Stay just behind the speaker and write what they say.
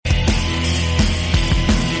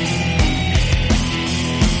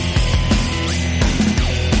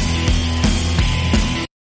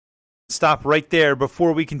stop right there.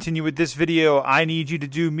 Before we continue with this video, I need you to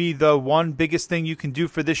do me the one biggest thing you can do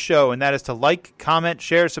for this show, and that is to like, comment,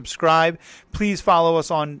 share, subscribe. Please follow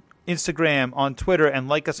us on Instagram, on Twitter, and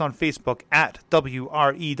like us on Facebook at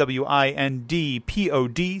WREWIND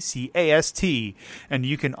PODCAST. And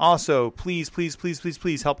you can also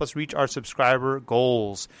please help us reach our subscriber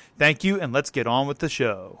goals. Thank you, and let's get on with the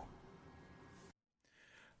show.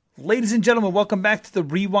 Ladies and gentlemen, welcome back to the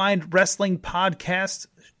Wre-Wind Wrestling Podcast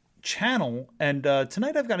channel. And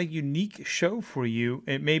tonight I've got a unique show for you.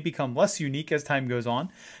 It may become less unique as time goes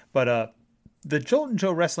on, but the Joltin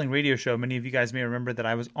Joe Wrestling Radio Show, many of you guys may remember that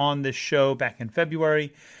I was on this show back in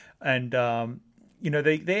February. And,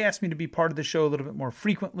 they asked me to be part of the show a little bit more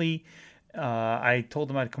frequently. I told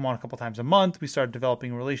them I'd come on a couple times a month. We started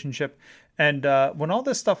developing a relationship. And when all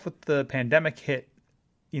this stuff with the pandemic hit,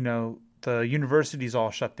 the universities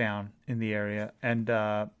all shut down in the area. And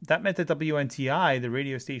that meant that WNTI, the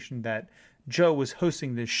radio station that Joe was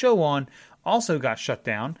hosting this show on, also got shut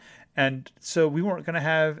down. And so we weren't going to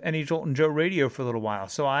have any Joltin Joe radio for a little while.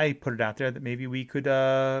 So I put it out there that maybe we could,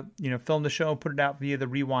 film the show and put it out via the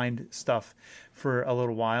Wre-Wind stuff for a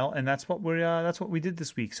little while. And that's what we did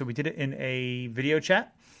this week. So we did it in a video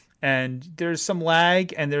chat. And there's some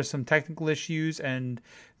lag and there's some technical issues and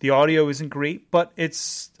the audio isn't great, but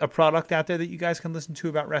it's a product out there that you guys can listen to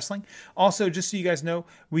about wrestling. Also, just so you guys know,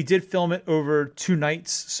 we did film it over 2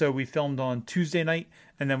 nights. So we filmed on Tuesday night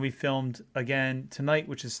and then we filmed again tonight,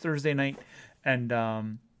 which is Thursday night.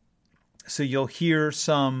 And so you'll hear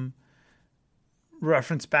some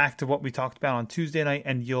reference back to what we talked about on Tuesday night.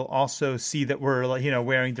 And you'll also see that we're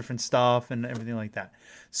wearing different stuff and everything like that.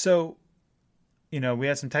 So we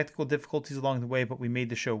had some technical difficulties along the way, but we made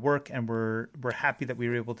the show work, and we're happy that we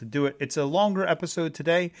were able to do it. It's a longer episode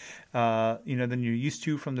today, than you're used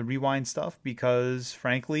to from the Wre-Wind stuff, because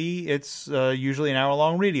frankly, it's usually an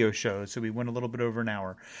hour-long radio show, so we went a little bit over an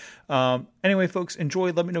hour. Anyway, folks,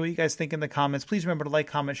 enjoy. Let me know what you guys think in the comments. Please remember to like,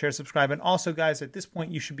 comment, share, subscribe, and also, guys, at this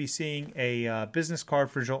point, you should be seeing a business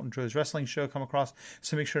card for Joltin Joe's Wrestling Show come across.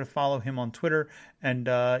 So make sure to follow him on Twitter, and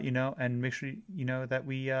and make sure that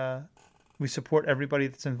we support everybody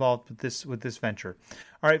that's involved with this venture.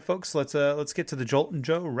 All right, folks, let's get to the Joltin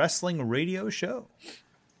Joe Wrestling Radio Show.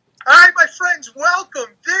 All right, my friends,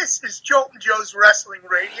 welcome. This is Joltin Joe's Wrestling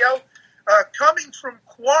Radio, coming from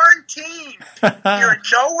quarantine here in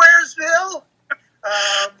Nowheresville.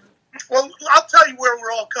 Well, I'll tell you where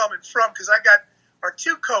we're all coming from, because I got our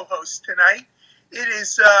 2 co-hosts tonight. It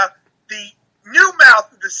is the new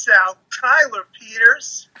mouth of the South, Tyler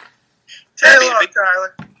Peters. Say hello,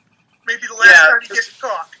 Tyler. Maybe the last time you get to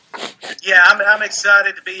talk. Yeah, I'm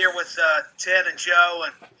excited to be here with Ted and Joe,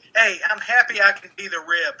 and hey, I'm happy I can be the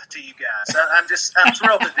rib to you guys. I'm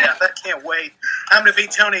thrilled to death. I can't wait. I'm going to be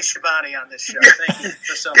Tony Schiavone on this show. Thank you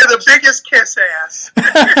for so much. You're the biggest kiss ass.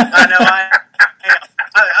 I know.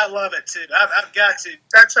 I love it too. I've got to.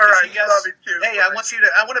 That's all right. You guys, love it too. Hey, right? I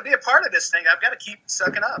want to be a part of this thing. I've got to keep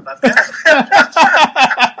sucking up. I've got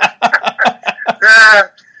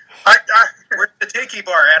to. Where's the Tiki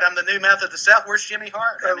Bar at? I'm the new mouth of the South. Where's Jimmy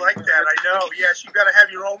Hart? I like that. I know. Yes, you got to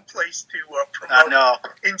have your own place to promote I know.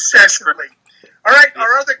 incessantly. All right,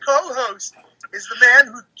 our other co-host is the man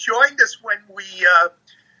who joined us when we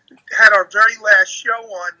had our very last show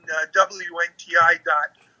on WNTI.org,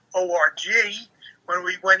 when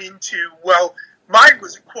we went into, mine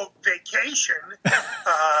was a, quote, vacation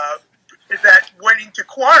that went into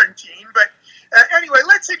quarantine. But anyway,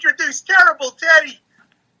 let's introduce Terrible Teddy.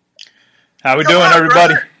 How we doing,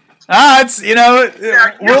 everybody? Brother. It's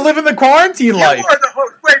we're living the quarantine life. You are the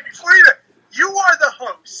host. Wait, before you are the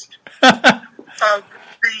host of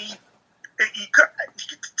the. You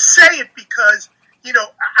say it because I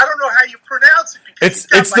don't know how you pronounce it. Because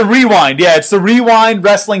it's the Wre-Wind. Yeah, it's the Wre-Wind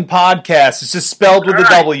Wrestling Podcast. It's just spelled with a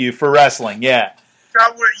W for wrestling. Yeah.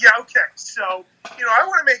 Yeah. Okay. So I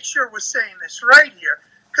want to make sure we're saying this right here,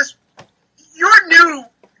 because you're new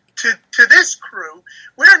to this crew.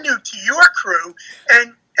 We're new to your crew,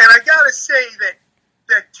 and I gotta say that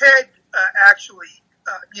Ted actually,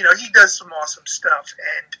 he does some awesome stuff,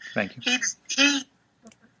 and thank you. He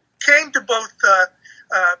came to both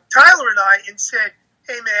Tyler and I and said,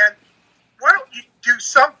 "Hey man, why don't you do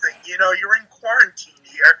something? You're in quarantine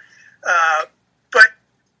here, but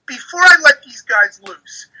before I let these guys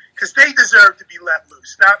loose, because they deserve to be let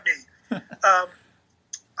loose, not me."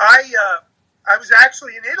 I was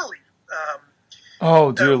actually in Italy.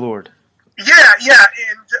 Oh, dear Lord. Yeah,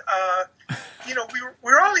 and we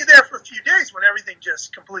were only there for a few days when everything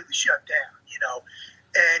just completely shut down.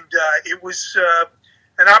 And it was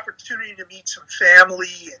an opportunity to meet some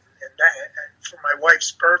family and for my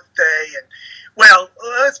wife's birthday. And, well,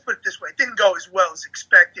 let's put it this way. It didn't go as well as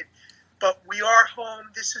expected, but we are home.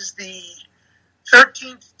 This is the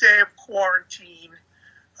 13th day of quarantine.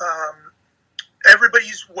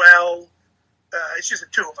 Everybody's well. It's just the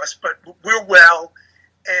two of us, but we're well.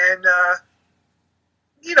 And,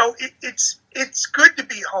 it's good to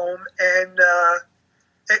be home. And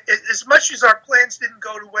as much as our plans didn't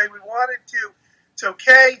go the way we wanted to, it's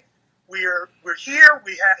okay. We're here.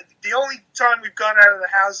 The only time we've gone out of the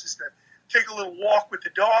house is to take a little walk with the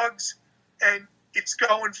dogs, and it's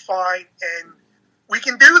going fine. And we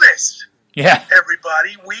can do this. Yeah,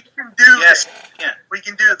 everybody, we can do this. Yeah. We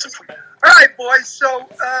can do this. All right, boys. So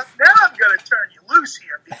now I'm going to turn you loose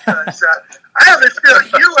here because I have a feeling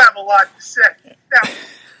you have a lot to say. Now,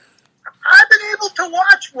 I've been able to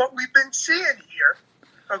watch what we've been seeing here.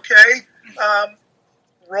 Okay,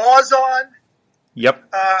 Raw's on.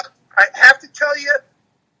 Yep. I have to tell you,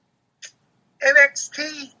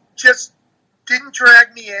 NXT just didn't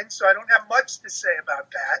drag me in, so I don't have much to say about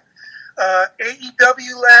that.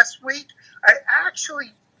 AEW last week, I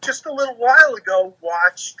actually, just a little while ago,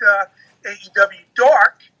 watched AEW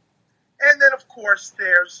Dark, and then, of course,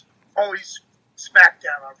 there's always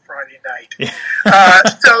SmackDown on Friday night.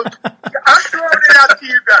 So I'm throwing it out to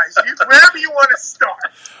you guys, wherever you want to start.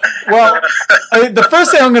 Well, the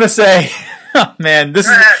first thing I'm going to say, oh, man,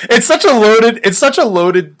 it's like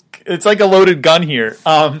a loaded gun here.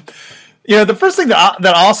 The first thing that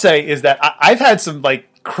I'll say is that I've had some like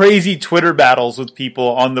crazy Twitter battles with people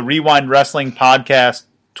on the Wre-Wind Wrestling Podcast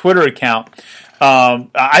Twitter account.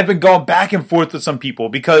 I've been going back and forth with some people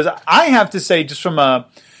because I have to say, just from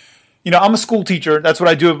I'm a school teacher. That's what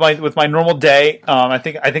I do with my normal day. I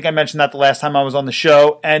think I mentioned that the last time I was on the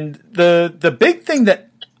show. And the big thing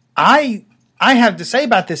that I have to say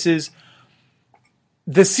about this is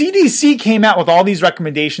the CDC came out with all these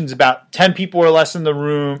recommendations about 10 people or less in the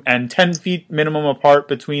room and 10 feet minimum apart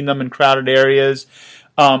between them in crowded areas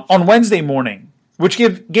on Wednesday morning, which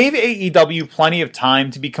gave AEW plenty of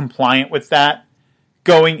time to be compliant with that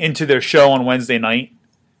going into their show on Wednesday night.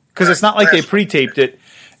 Because it's not like they pre-taped it.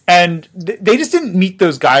 And they just didn't meet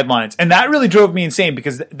those guidelines. And that really drove me insane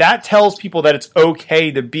because that tells people that it's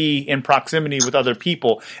okay to be in proximity with other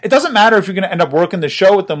people. It doesn't matter if you're going to end up working the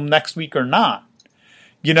show with them next week or not.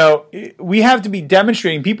 We have to be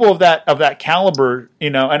demonstrating, people of that caliber,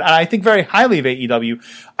 and I think very highly of AEW,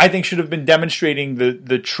 I think should have been demonstrating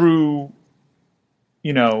the true,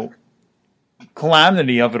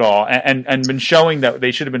 calamity of it all and been showing that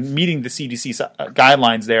they should have been meeting the CDC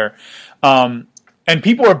guidelines there. And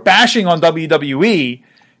people are bashing on WWE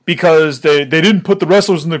because they didn't put the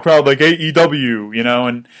wrestlers in the crowd like AEW,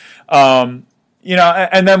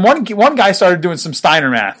 and then one guy started doing some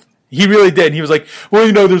Steiner math. He really did. He was like, well,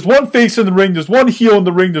 there's one face in the ring, there's one heel in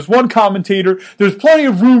the ring, there's one commentator, there's plenty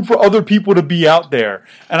of room for other people to be out there.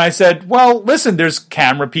 And I said, well, listen, there's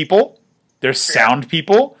camera people, there's sound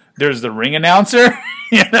people, there's the ring announcer.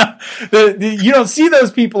 You don't see those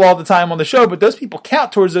people all the time on the show, but those people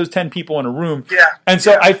count towards those 10 people in a room. Yeah. And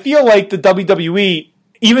so I feel like the WWE,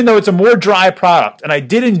 even though it's a more dry product, and I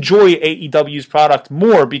did enjoy AEW's product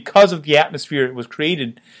more because of the atmosphere it was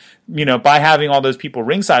created, by having all those people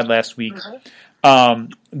ringside last week, than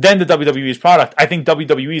the WWE's product, I think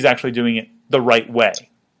WWE is actually doing it the right way,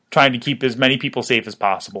 trying to keep as many people safe as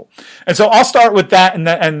possible. And so I'll start with that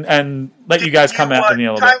and let you guys come at me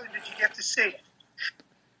a little bit. Tyler, did you get to see it?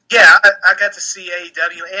 Yeah, I got to see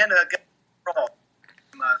AEW and got Raw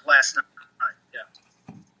last night.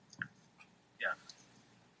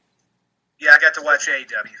 Yeah, I got to watch AEW.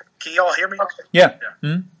 Can you all hear me? Okay. Yeah.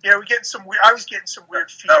 Mm-hmm. Yeah, we're getting some. I was getting some weird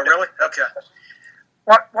feedback. Oh, really? Okay.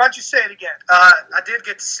 Why don't you say it again? I did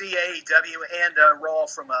get to see AEW and Raw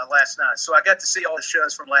from last night, so I got to see all the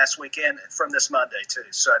shows from last weekend and from this Monday too.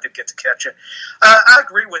 So I did get to catch it. I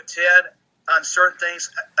agree with Ted on certain things.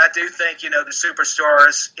 I do think the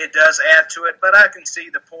superstars, it does add to it, but I can see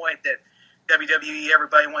the point that WWE,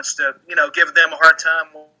 everybody wants to give them a hard time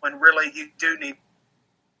when really you do need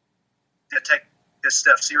to take this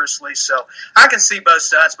stuff seriously. So I can see both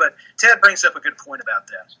sides, but Ted brings up a good point about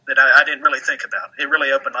that I didn't really think about. It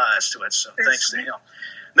really opened my eyes to it. So thanks to him.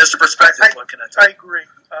 Mr. Perspective, what can I tell you? I agree.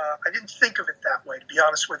 I didn't think of it that way, to be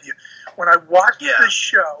honest with you. When I watched the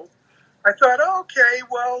show, I thought, okay,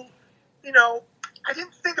 well, I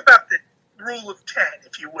didn't think about the rule of 10,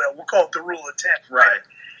 if you will. We'll call it the rule of 10. Right.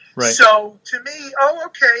 So to me,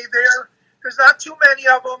 okay, there's not too many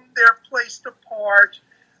of them. They're placed apart.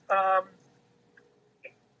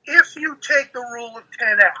 If you take the rule of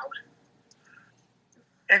 10 out,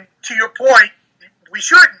 and to your point, we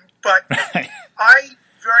shouldn't, but I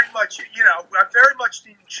very much, I very much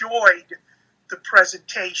enjoyed the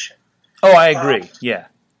presentation. Oh, I agree. Yeah.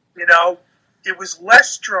 It was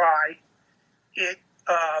less dry. It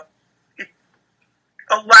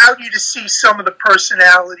allowed you to see some of the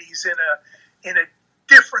personalities in a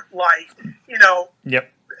different light.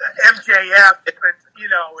 Yep. MJF and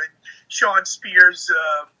Sean Spears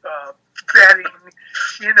betting.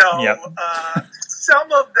 Yep.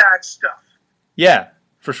 Some of that stuff. Yeah,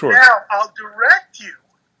 for sure. Now I'll direct you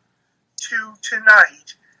to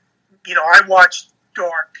tonight. I watched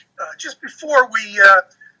Dark just before we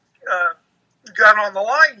got on the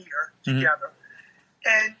line here together,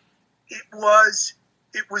 and it was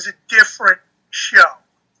a different show.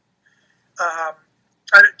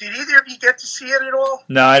 Did either of you get to see it at all?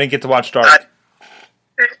 No, I didn't get to watch Dark. I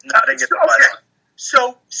didn't get to watch it.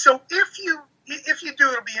 So if you do,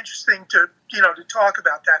 it'll be interesting to talk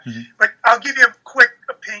about that. But I'll give you a quick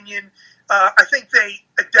opinion. I think they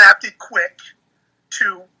adapted quick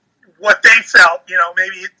to what they felt.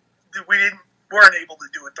 Maybe we weren't able to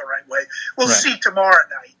do it the right way. We'll see tomorrow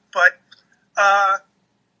night. But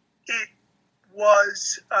it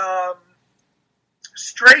was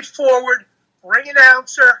straightforward. Ring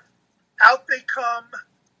announcer, out they come.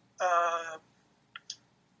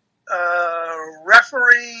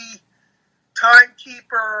 Referee,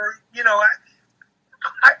 timekeeper.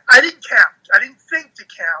 I didn't count. I didn't think to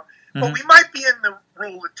count. But we might be in the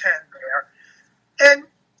rule of 10 there. And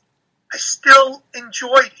I still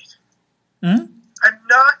enjoyed it. I'm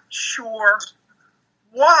not sure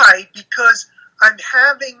why, because I'm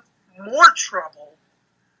having more trouble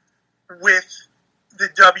with the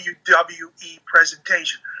WWE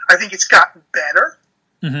presentation. I think it's gotten better.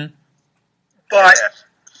 But, but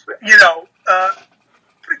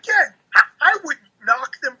again, I wouldn't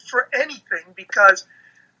knock them for anything, because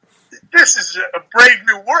this is a brave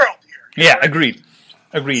new world here. Yeah, agreed.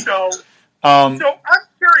 So I'm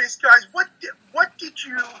curious, guys. What did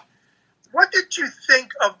you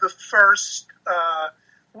think of the first?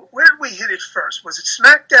 Where did we hit it first? Was it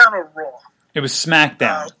SmackDown or Raw? It was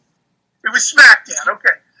SmackDown. It was SmackDown.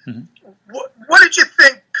 Okay. What did you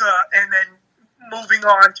think? And then moving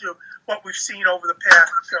on to what we've seen over the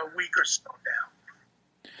past week or so now.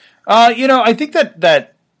 I think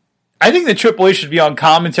that Triple H should be on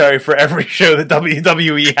commentary for every show that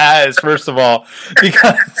WWE has. First of all,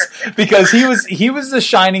 because he was the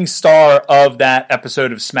shining star of that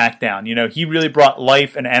episode of SmackDown. He really brought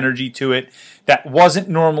life and energy to it that wasn't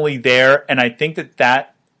normally there, and I think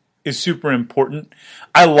that is super important.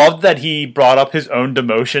 I loved that he brought up his own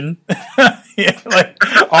demotion,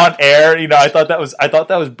 on air. I thought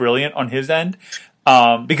that was brilliant on his end.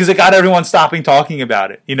 Because it got everyone stopping talking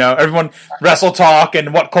about it. Everyone Wrestle Talk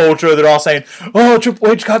and What Culture, they're all saying, "Oh,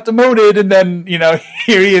 Triple H got demoted," and then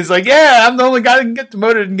here he is like, "Yeah, I'm the only guy that can get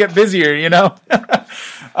demoted and get busier."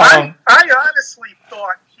 I honestly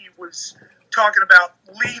thought he was talking about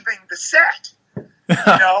leaving the set.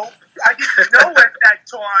 I didn't know at that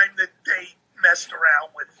time that they messed around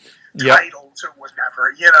with titles or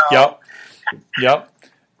whatever. Yep.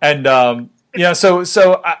 And so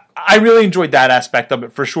I really enjoyed that aspect of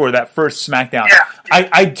it for sure. That first SmackDown. Yeah.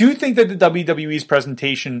 I do think that the WWE's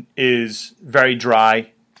presentation is very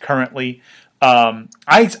dry currently.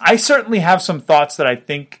 I certainly have some thoughts that I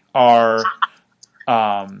think are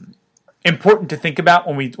important to think about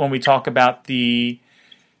when we talk about the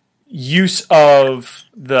use of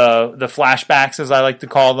the flashbacks, as I like to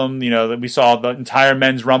call them. That we saw the entire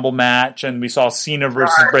Men's Rumble match, and we saw Cena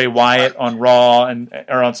versus Bray Wyatt on Raw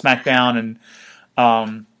or on SmackDown, and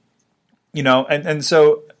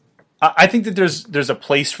so I think that there's a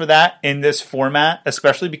place for that in this format,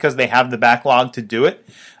 especially because they have the backlog to do it.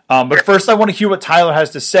 But first, I want to hear what Tyler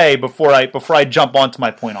has to say before I jump onto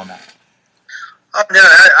my point on that. No,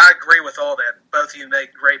 I agree with all that. Both of you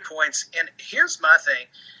make great points. And here's my thing.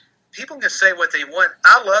 People can say what they want.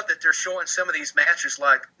 I love that they're showing some of these matches,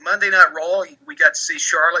 like Monday Night Raw. We got to see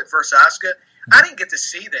Charlotte versus Asuka. I didn't get to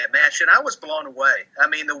see that match, and I was blown away. I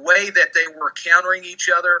mean, the way that they were countering each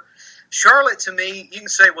other. Charlotte, to me, you can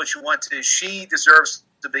say what you want to. She deserves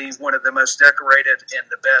to be one of the most decorated and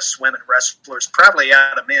the best women wrestlers, probably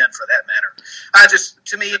out of men for that matter.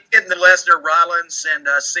 To me, getting the Lesnar, Rollins, and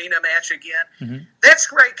Cena match again, that's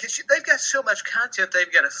great, because they've got so much content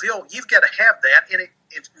they've got to fill. You've got to have that, and it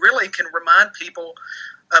really can remind people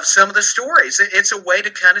of some of the stories. It's a way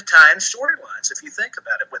to kind of tie in storylines, if you think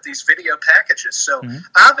about it, with these video packages. So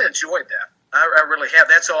I've enjoyed that. I really have.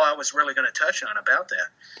 That's all I was really going to touch on about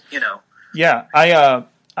that. Yeah,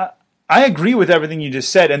 I agree with everything you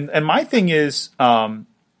just said, and my thing is,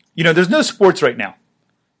 there's no sports right now.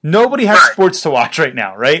 Nobody has Right. sports to watch right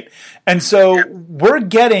now, right? And so we're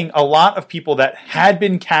getting a lot of people that had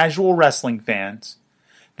been casual wrestling fans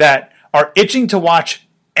that are itching to watch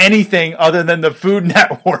anything other than the Food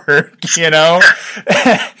Network,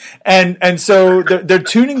 and so they're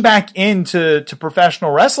tuning back into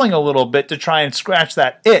professional wrestling a little bit to try and scratch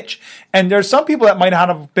that itch. And there's some people that might not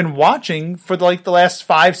have been watching for the last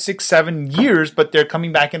 5, 6, 7 years, but they're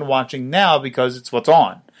coming back and watching now because it's what's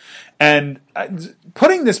on. And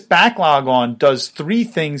putting this backlog on does 3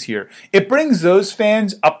 things here. It brings those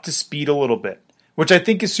fans up to speed a little bit, which I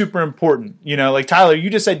think is super important. Like Tyler, you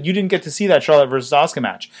just said you didn't get to see that Charlotte versus Asuka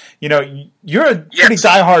match. You're a pretty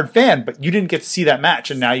diehard fan, but you didn't get to see that match,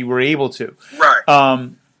 and now you were able to.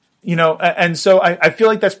 Right. And so I feel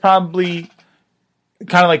like that's probably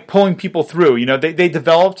kind of like pulling people through. They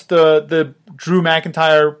developed the Drew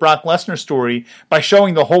McIntyre Brock Lesnar story by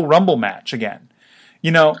showing the whole Rumble match again.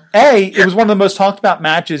 It was one of the most talked about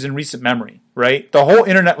matches in recent memory, right? The whole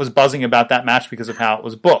internet was buzzing about that match because of how it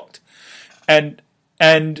was booked. And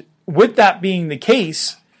with that being the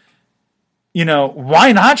case,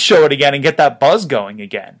 why not show it again and get that buzz going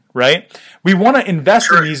again, right? We want to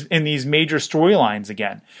invest in these major storylines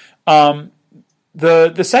again.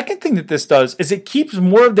 The second thing that this does is it keeps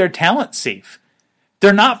more of their talent safe.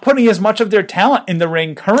 They're not putting as much of their talent in the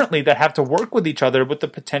ring currently that have to work with each other with the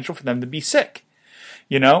potential for them to be sick.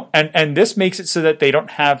 And this makes it so that they don't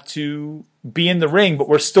have to be in the ring, but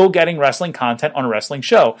we're still getting wrestling content on a wrestling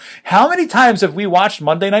show. How many times have we watched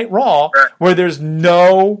Monday Night Raw where there's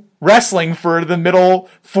no wrestling for the middle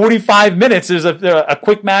 45 minutes? There's a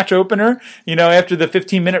quick match opener, after the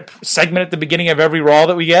 15-minute segment at the beginning of every Raw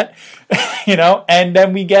that we get, and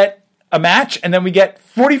then we get a match, and then we get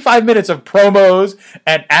 45 minutes of promos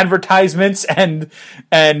and advertisements and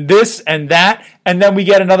this and that, and then we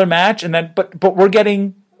get another match, and then but we're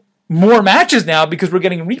getting more matches now because we're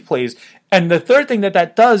getting replays. And the third thing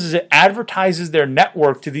that does is it advertises their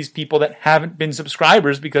network to these people that haven't been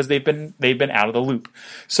subscribers because they've been out of the loop.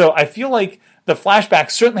 So I feel like the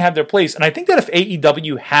flashbacks certainly have their place, and I think that if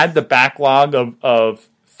AEW had the backlog of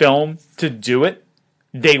film to do it,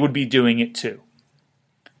 they would be doing it too.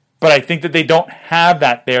 But I think that they don't have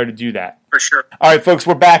that there to do that. For sure. All right, folks,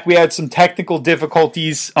 we're back. We had some technical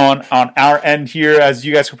difficulties on our end here. As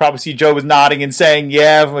you guys could probably see, Joe was nodding and saying,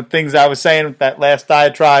 yeah, with things I was saying with that last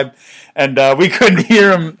diatribe. And we couldn't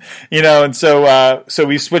hear him, and so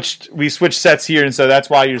we switched sets here. And so that's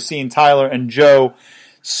why you're seeing Tyler and Joe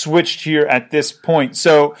switched here at this point.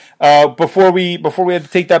 So before we had to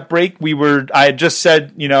take that break, I had just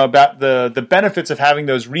said about the benefits of having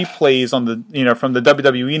those replays on the from the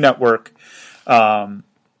WWE network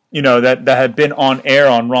that had been on air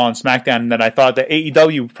on Raw and SmackDown, and that I thought that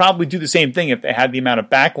AEW would probably do the same thing if they had the amount of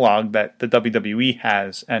backlog that the WWE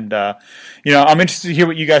has. And I'm interested to hear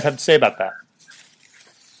what you guys have to say about that.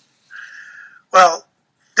 Well,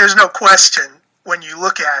 there's no question. When you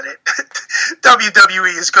look at it,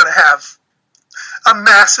 WWE is going to have a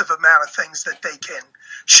massive amount of things that they can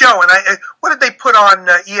show. And what did they put on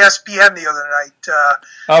ESPN the other night?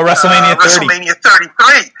 WrestleMania 30. WrestleMania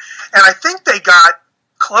 33. And I think they got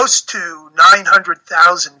close to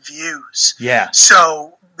 900,000 views. Yeah.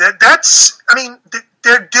 So that's,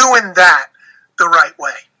 they're doing that the right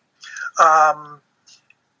way.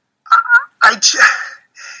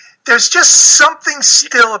 There's just something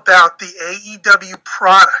still about the AEW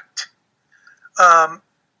product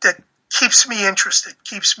that keeps me interested,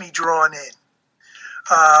 keeps me drawn in.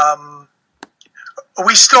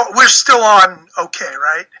 We're still on okay,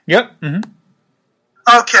 right? Yep.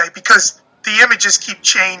 Mm-hmm. Okay, because the images keep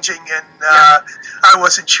changing, and I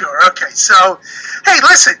wasn't sure. Okay, so hey,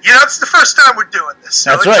 listen, it's the first time we're doing this,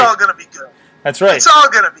 so That's it's right. all going to be good. That's right. It's all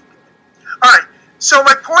going to be good. All right. So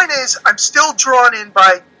my point is, I'm still drawn in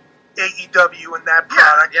by AEW and that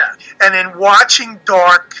product. Yeah. And in watching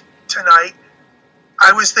Dark tonight,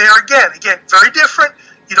 I was there again. Again, very different.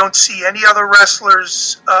 You don't see any other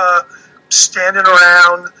wrestlers standing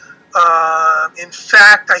around. In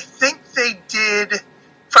fact, I think they did,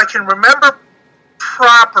 if I can remember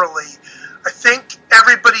properly, I think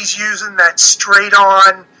everybody's using that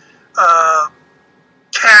straight-on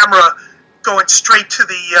camera going straight to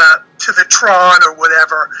the Tron or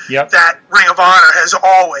whatever that Ring of Honor has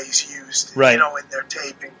always used, right. In their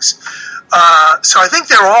tapings. So I think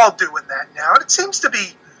they're all doing that now, and it seems to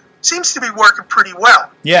be working pretty well.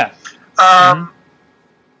 Yeah.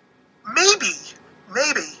 Maybe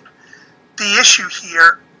the issue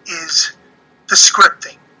here is the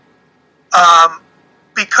scripting.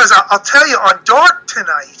 Because I'll tell you, on Dark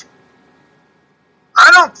tonight, I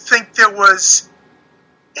don't think there was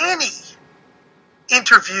any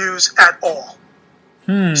interviews at all.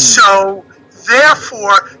 So,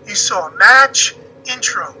 therefore, you saw match,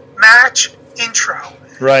 intro,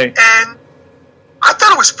 Right. and I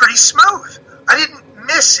thought it was pretty smooth. I didn't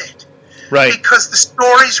miss it. Right. Because the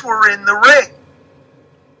stories were in the ring.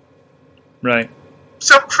 Right.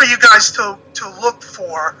 Something for you guys to look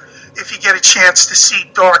for if you get a chance to see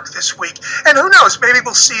Dark this week. And who knows, maybe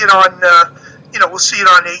we'll see it on we'll see it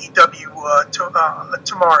on AEW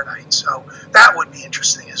tomorrow night. So that would be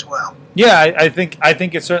interesting as well. Yeah, I think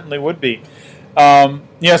it certainly would be.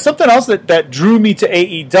 Something else that drew me to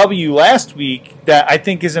AEW last week that I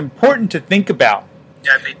think is important to think about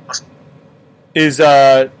is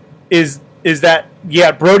that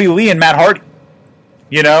Brody Lee and Matt Hardy.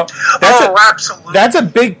 Absolutely. That's a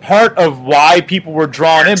big part of why people were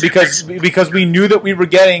drawn in because we knew that we were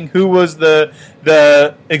getting who was the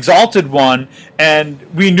exalted one, and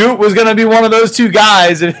we knew it was going to be one of those two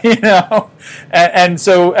guys, and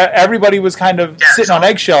so everybody was kind of sitting on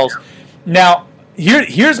eggshells. Now,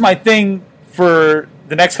 here's my thing for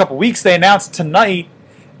the next couple weeks. They announced today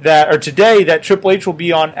that Triple H will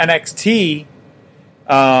be on NXT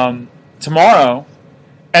tomorrow.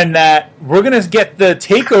 And that we're going to get the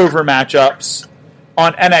takeover matchups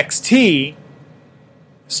on NXT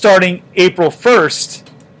starting April 1st.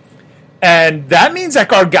 And that means that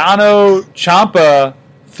Gargano Ciampa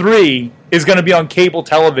 3 is going to be on cable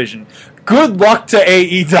television. Good luck to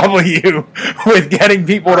AEW with getting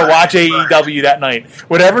people to watch AEW that night.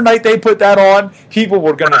 Whatever night they put that on, people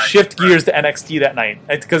were going to shift gears to NXT that night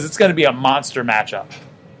because it's going to be a monster matchup.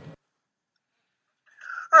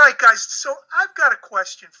 All right, guys, so I've got a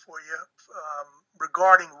question for you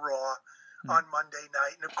regarding Raw on Monday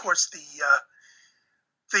night. And, of course, the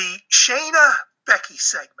Shayna Becky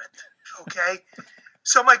segment, okay?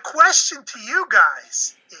 So my question to you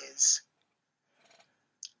guys is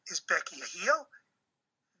Becky a heel?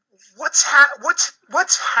 What's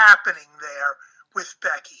happening there with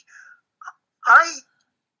Becky?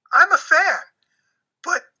 I'm a fan,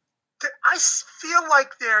 but I feel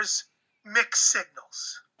like there's mixed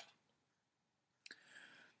signals.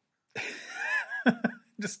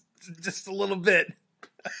 just a little bit.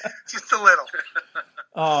 Just a little.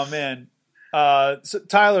 Oh man. So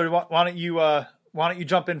Tyler, why don't you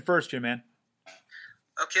jump in first here, man?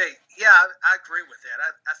 Okay. Yeah, I agree with that.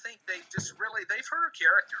 I think they've heard her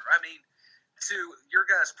character. I mean, to your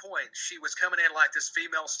guys' point, she was coming in like this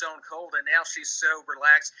female Stone Cold, and now she's so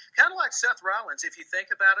relaxed. Kind of like Seth Rollins, if you think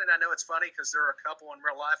about it. I know it's funny because there are a couple in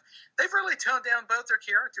real life. They've really toned down both their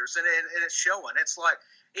characters, and it's showing. It's like,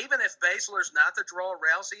 even if Baszler's not the draw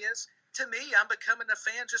Rousey is, to me, I'm becoming a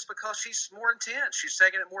fan just because she's more intense. She's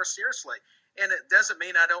taking it more seriously. And it doesn't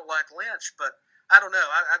mean I don't like Lynch, but I don't know.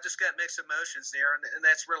 I've just got mixed emotions there, and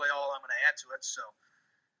that's really all I'm going to add to it. So,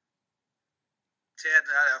 Ted,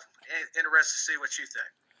 interested to see what you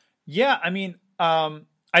think. Yeah, I mean,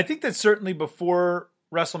 I think that certainly before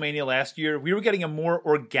WrestleMania last year, we were getting a more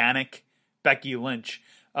organic Becky Lynch.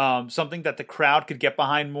 Something that the crowd could get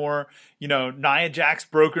behind more. Nia Jax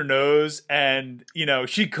broke her nose, and,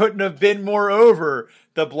 she couldn't have been more over.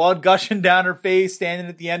 The blood gushing down her face, standing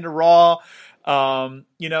at the end of Raw.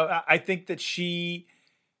 I think that she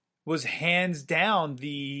was hands down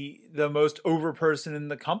the most over person in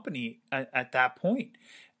the company at that point.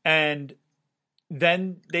 And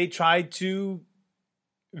then they tried to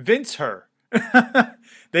Vince her.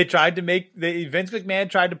 Vince McMahon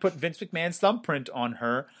tried to put Vince McMahon's thumbprint on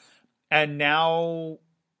her. And now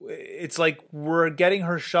it's like we're getting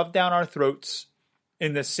her shoved down our throats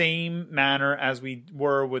in the same manner as we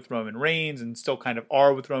were with Roman Reigns and still kind of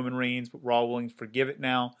are with Roman Reigns, but we're all willing to forgive it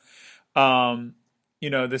now.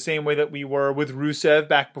 The same way that we were with Rusev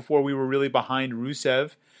back before we were really behind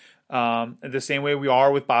Rusev. The same way we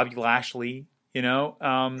are with Bobby Lashley. None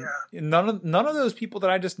of those people that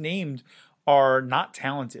I just named are not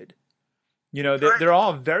talented. They're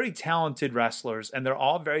all very talented wrestlers, and they're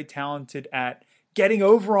all very talented at getting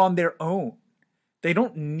over on their own. They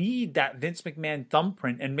don't need that Vince McMahon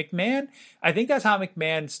thumbprint. And McMahon, I think that's how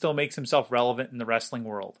McMahon still makes himself relevant in the wrestling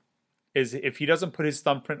world. Is if he doesn't put his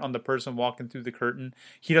thumbprint on the person walking through the curtain,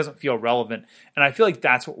 he doesn't feel relevant. And I feel like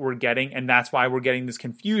that's what we're getting, and that's why we're getting this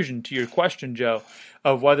confusion to your question, Joe,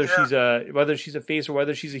 of whether she's a face or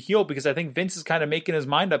whether she's a heel, because I think Vince is kind of making his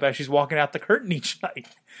mind up as she's walking out the curtain each night.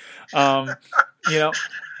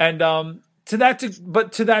 To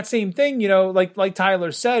that same thing, like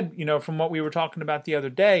Tyler said, from what we were talking about the other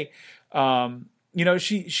day,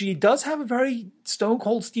 she does have a very Stone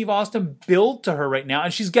Cold Steve Austin build to her right now,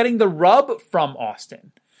 and she's getting the rub from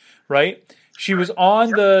Austin, right? She was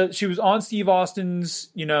on Steve Austin's,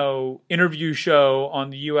 interview show on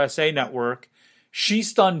the USA Network, she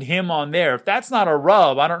stunned him on there. If that's not a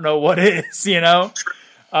rub, I don't know what is, you know?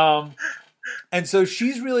 And so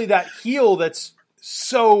she's really that heel that's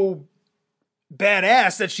so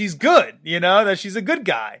badass that she's good, you know, that she's a good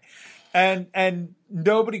guy. And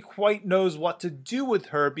nobody quite knows what to do with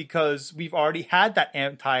her because we've already had that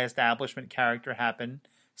anti-establishment character happen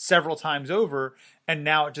several times over, and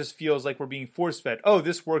now it just feels like we're being force-fed. Oh,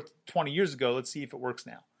 this worked 20 years ago. Let's see if it works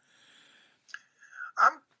now.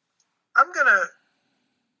 I'm gonna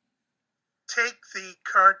take the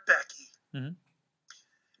current Becky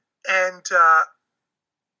and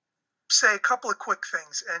say a couple of quick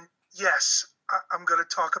things. And yes, I'm going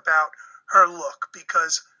to talk about her look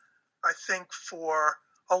because I think for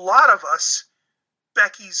a lot of us,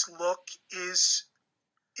 Becky's look is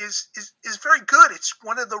very good. It's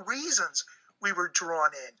one of the reasons we were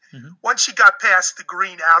drawn in. Once she got past the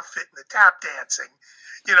green outfit and the tap dancing,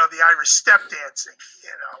 you know, the Irish step dancing, you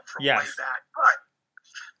know, from way back.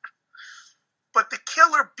 But the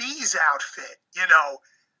Killer Bees outfit, you know,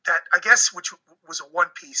 that I guess which was a one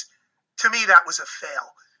piece, to me that was a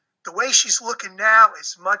fail. The way she's looking now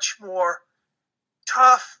is much more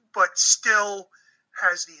tough, but still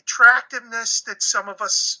has the attractiveness that some of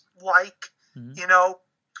us like, you know.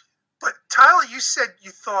 But Tyler, you said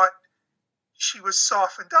you thought she was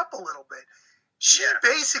softened up a little bit. She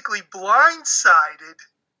basically blindsided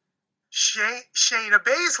Shayna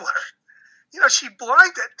Baszler. You know, she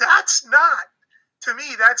blinded. That's not, to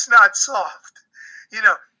me, that's not soft. You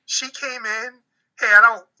know, she came in, hey, I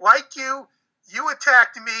don't like you. You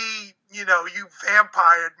attacked me. You know, you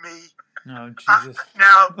vampired me. Oh, Jesus.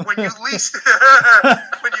 Now, when you least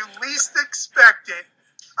expect it,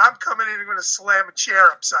 I'm coming in and going to slam a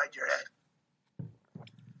chair upside your head.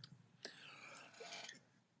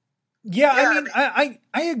 Yeah, I mean,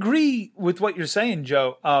 I agree with what you're saying,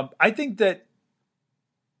 Joe. I think that,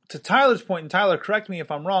 to Tyler's point, and Tyler, correct me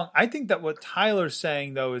if I'm wrong, I think that what Tyler's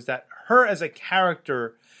saying, though, is that her as a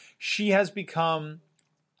character, she has become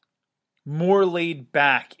more laid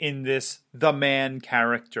back in this the man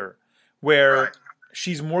character, where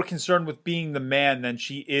she's more concerned with being the man than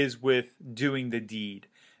she is with doing the deed.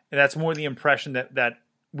 And that's more the impression that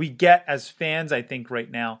we get as fans, I think,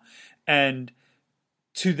 right now. And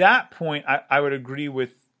to that point, I would agree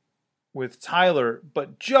with Tyler.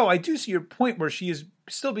 But Joe, I do see your point where she is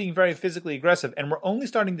still being very physically aggressive. And we're only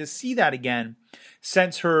starting to see that again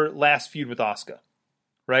since her last feud with Asuka,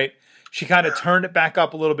 right? She kind of turned it back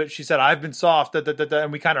up a little bit. She said, I've been soft,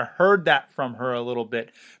 and we kind of heard that from her a little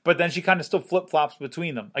bit. But then she kind of still flip-flops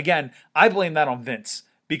between them. Again, I blame that on Vince,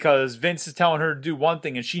 because Vince is telling her to do one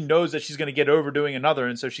thing, and she knows that she's going to get over doing another,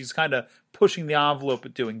 and so she's kind of pushing the envelope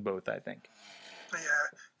at doing both, I think. Yeah,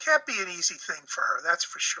 can't be an easy thing for her, that's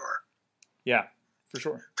for sure. Yeah, for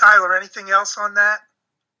sure. Tyler, anything else on that?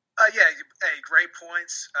 Yeah, hey, great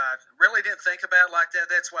points. Really didn't think about it like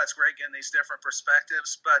that. That's why it's great getting these different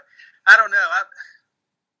perspectives. But I don't know.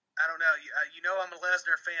 I don't know. You know, I'm a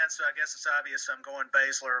Lesnar fan, so I guess it's obvious I'm going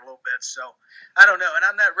Baszler a little bit. So I don't know. And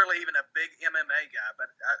I'm not really even a big MMA guy,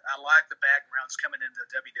 but I like the backgrounds coming into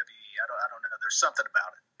WWE. I don't know. There's something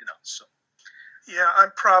about it, you know. So yeah,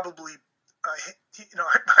 I'm probably,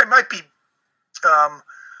 I might be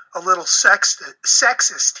a little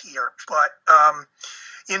sexist here, but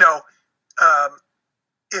you know,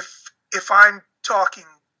 if I'm talking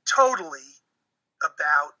totally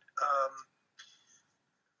about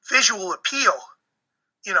visual appeal,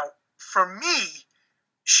 you know, for me,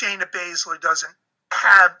 Shayna Baszler doesn't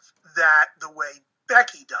have that the way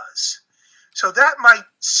Becky does. So that might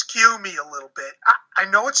skew me a little bit. I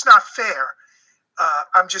know it's not fair.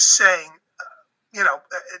 I'm just saying, you know,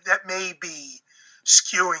 that may be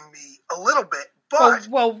skewing me a little bit. But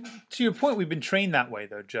well, to your point, we've been trained that way,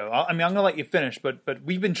 though, Joe. I mean, I'm going to let you finish, but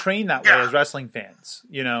we've been trained that way as wrestling fans,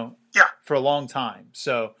 you know, for a long time.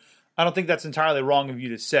 So I don't think that's entirely wrong of you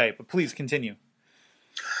to say, but please continue.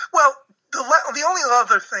 Well, the only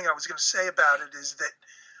other thing I was going to say about it is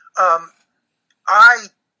that I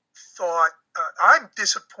thought I'm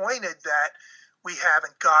disappointed that we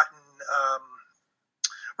haven't gotten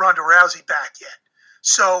Ronda Rousey back yet.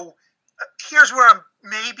 So here's where I'm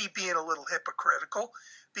maybe being a little hypocritical,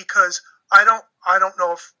 because I don't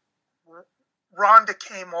know if Ronda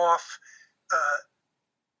came off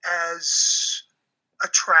as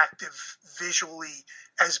attractive visually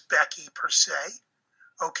as Becky per se.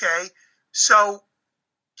 Okay, so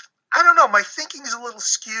I don't know. My thinking is a little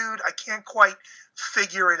skewed. I can't quite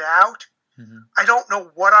figure it out. Mm-hmm. I don't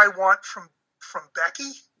know what I want from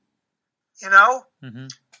Becky, you know. Mm-hmm.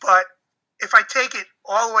 But if I take it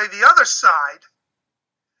all the way the other side,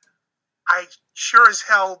 I sure as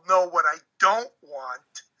hell know what I don't want.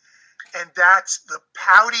 and that's the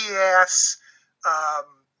pouty ass.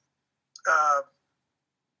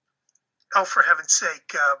 Oh, for heaven's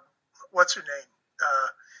sake, what's her name?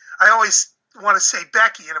 I always want to say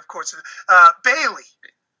Becky, and of course, Bailey.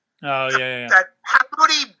 Oh, yeah. That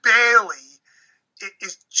pouty Bailey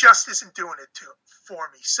just isn't doing it for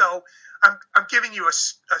me. So I'm giving you a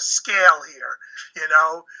scale here,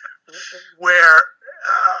 where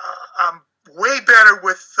I'm way better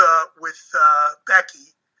with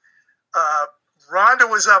Becky. Ronda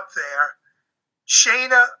was up there.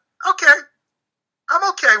 Shayna, okay, I'm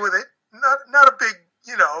okay with it. Not a big,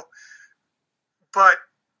 but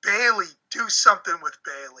Bailey, do something with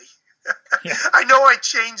Bailey. Yeah. I know I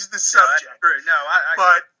changed the subject. No,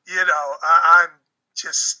 but I'm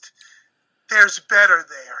just, there's better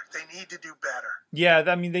there. They need to do better. Yeah,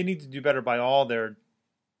 I mean, they need to do better by all their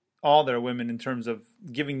women in terms of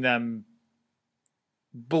giving them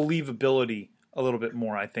believability a little bit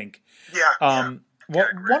more, I think. Yeah.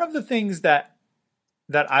 One of the things that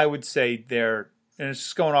I would say there, and it's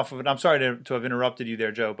just going off of it. I'm sorry to have interrupted you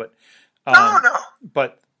there, Joe, but no.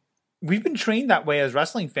 But we've been trained that way as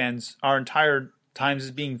wrestling fans our entire times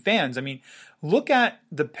as being fans. I mean, look at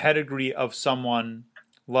the pedigree of someone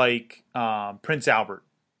like Prince Albert,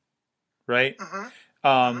 right?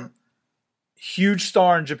 Mm-hmm. Huge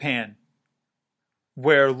star in Japan,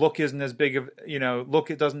 where look isn't as big of,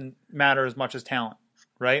 look, it doesn't matter as much as talent,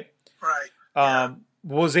 right? Right.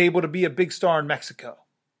 Was able to be a big star in Mexico,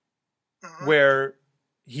 Mm-hmm. where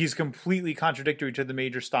he's completely contradictory to the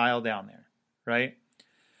major style down there, right?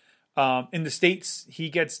 In the States,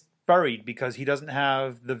 he gets buried because he doesn't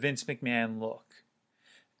have the Vince McMahon look.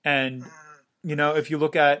 And, if you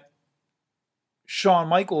look at Shawn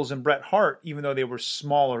Michaels and Bret Hart, even though they were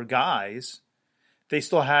smaller guys, they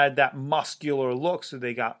still had that muscular look, so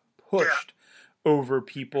they got pushed over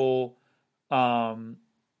people, like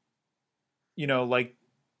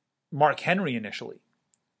Mark Henry initially.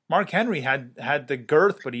 Mark Henry had the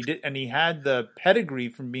girth, but he had the pedigree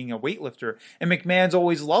from being a weightlifter, and McMahon's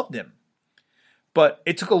always loved him. But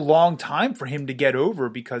it took a long time for him to get over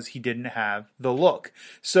because he didn't have the look.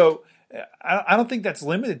 So I don't think that's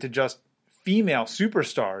limited to just female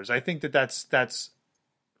superstars. I think that's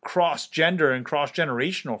cross-gender and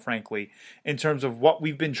cross-generational, frankly, in terms of what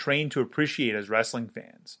we've been trained to appreciate as wrestling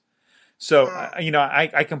fans. So,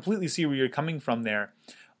 I completely see where you're coming from there.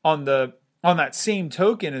 On that same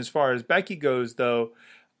token, as far as Becky goes, though,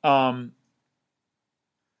 I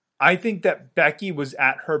think that Becky was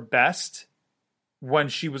at her best when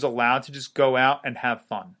she was allowed to just go out and have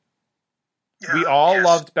fun. Yeah, We all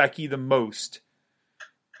loved Becky the most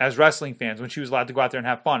as wrestling fans when she was allowed to go out there and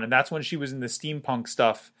have fun. And that's when she was in the steampunk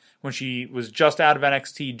stuff, when she was just out of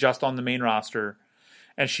NXT, just on the main roster,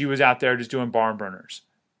 and she was out there just doing barn burners.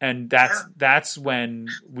 And that's when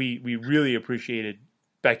we really appreciated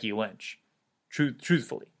Becky Lynch.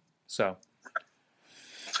 Truthfully. So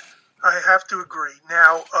I have to agree.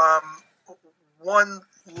 Now, one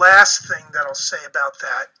last thing that I'll say about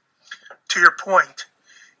that, to your point,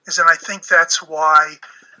 is that I think that's why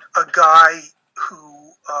a guy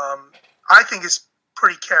who I think is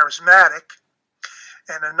pretty charismatic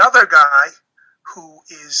and another guy who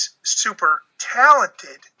is super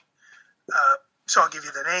talented, so I'll give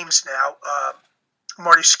you the names now,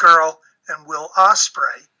 Marty Scurll and Will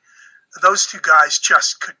Ospreay. Those two guys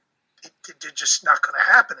they're just not going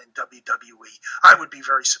to happen in WWE. I would be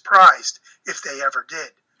very surprised if they ever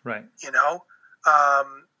did. right.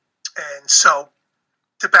 And so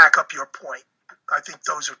to back up your point, I think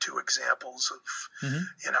those are two examples of,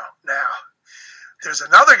 now there's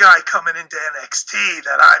another guy coming into NXT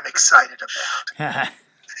that I'm excited about.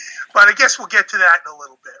 But I guess we'll get to that in a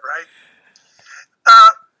little bit, right?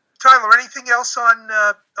 Tyler, anything else on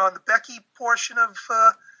the Becky portion of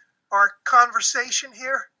our conversation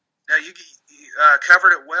here? No, you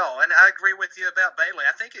covered it well, and I agree with you about Bayley.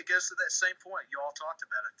 I think it goes to that same point you all talked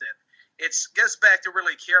about it. That it goes back to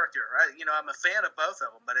really character. I'm a fan of both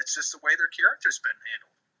of them, but it's just the way their character's been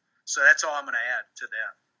handled. So that's all I'm going to add to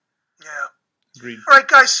that. Yeah. Agreed. All right,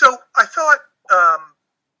 guys. So I thought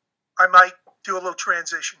I might do a little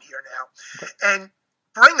transition here now and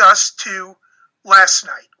bring us to last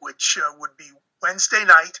night, which would be Wednesday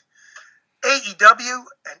night, AEW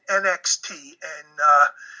and NXT. And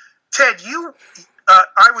Ted,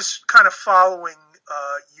 I was kind of following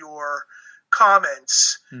your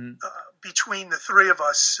comments between the three of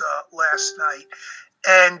us last night,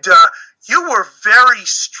 and you were very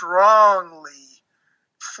strongly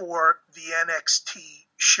for the NXT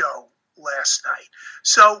show last night.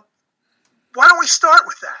 So why don't we start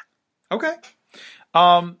with that? Okay.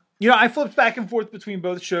 I flipped back and forth between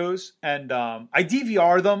both shows, and I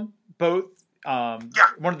DVR them both. Yeah.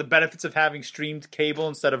 One of the benefits of having streamed cable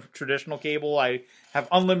instead of traditional cable, I have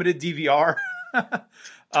unlimited DVR.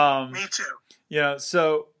 Me too. You know,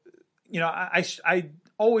 so you know, I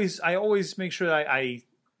always make sure that I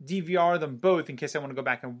DVR them both in case I want to go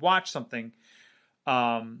back and watch something.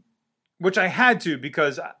 Which I had to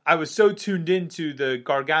because I was so tuned into the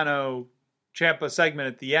Gargano Ciampa segment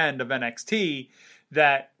at the end of NXT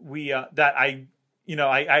that I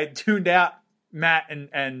tuned out Matt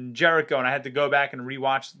and Jericho, and I had to go back and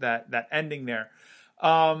rewatch that ending there.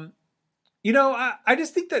 You know, I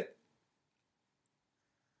just think that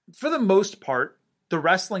for the most part, the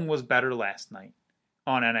wrestling was better last night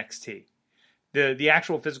on NXT. The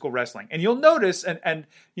actual physical wrestling. And you'll notice, and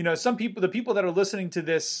you know, the people that are listening to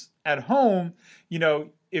this at home, you know,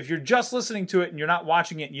 if you're just listening to it and you're not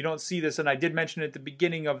watching it and you don't see this, and I did mention at the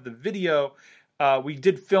beginning of the video, we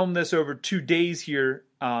did film this over 2 days here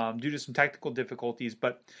due to some technical difficulties.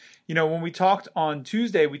 But, you know, when we talked on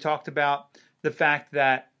Tuesday, we talked about the fact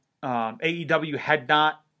that AEW had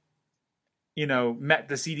not, you know, met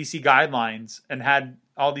the CDC guidelines and had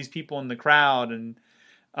all these people in the crowd and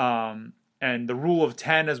the rule of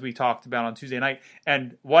 10, as we talked about on Tuesday night.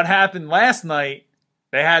 And what happened last night,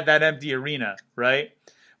 they had that empty arena, right?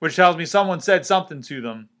 Which tells me someone said something to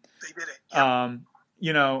them. They did it. Yeah.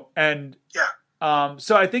 You know, and yeah.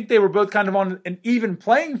 So I think they were both kind of on an even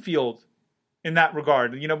playing field in that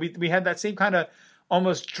regard. You know, we had that same kind of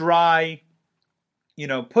almost dry, you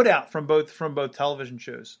know, put out from both television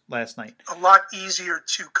shows last night. A lot easier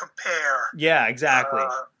to compare. Yeah, exactly.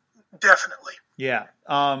 Definitely. Yeah.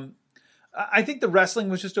 I think the wrestling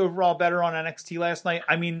was just overall better on NXT last night.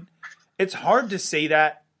 I mean, it's hard to say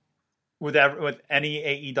that with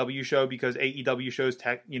any AEW show because AEW shows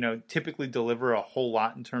typically deliver a whole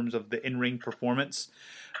lot in terms of the in-ring performance.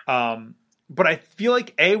 But I feel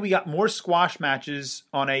like we got more squash matches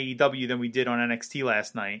on AEW than we did on NXT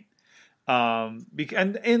last night.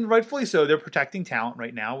 And rightfully so, they're protecting talent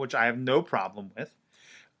right now, which I have no problem with.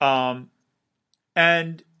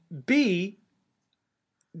 And B,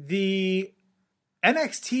 the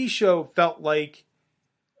NXT show felt like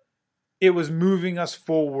it was moving us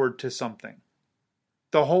forward to something.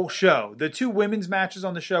 The whole show. The 2 women's matches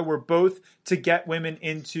on the show were both to get women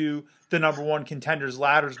into the number 1 contenders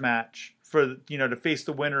ladders match for, you know, to face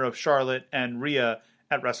the winner of Charlotte and Rhea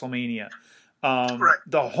at WrestleMania. Right.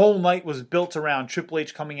 The whole night was built around Triple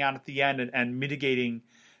H coming out at the end and mitigating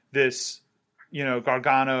this, you know,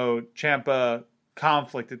 Gargano Ciampa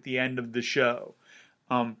conflict at the end of the show.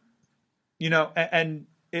 You know, and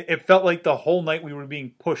it felt like the whole night we were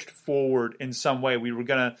being pushed forward in some way. We were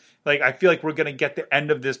going to, I feel like we're going to get the end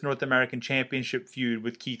of this North American Championship feud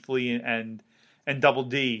with Keith Lee and Double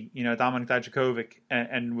D, you know, Dominik Dijakovic,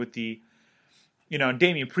 and with the, you know, and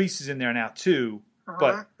Damian Priest is in there now too.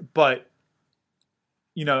 Uh-huh. But,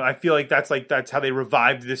 you know, I feel like that's how they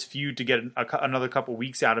revived this feud to get another couple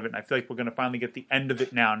weeks out of it. And I feel like we're going to finally get the end of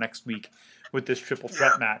it now next week with this triple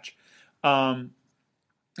threat match.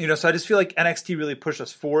 You know, so I just feel like NXT really pushed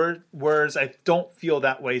us forward, whereas I don't feel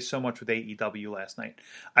that way so much with AEW last night.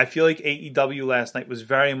 I feel like AEW last night was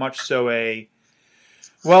very much so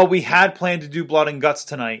we had planned to do blood and guts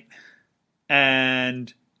tonight,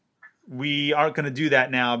 and we aren't going to do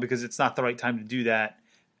that now because it's not the right time to do that.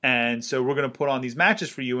 And so we're going to put on these matches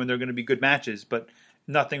for you, and they're going to be good matches, but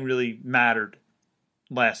nothing really mattered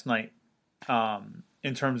last night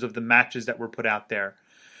in terms of the matches that were put out there.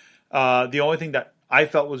 The only thing that I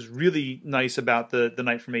felt was really nice about the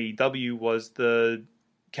night from AEW was the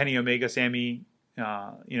Kenny Omega, Sammy,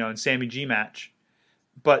 and Sammy G match.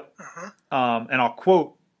 But, and I'll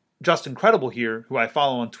quote Justin Credible here, who I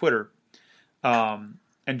follow on Twitter. And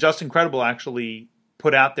Justin Credible actually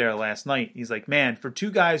put out there last night. He's like, man, for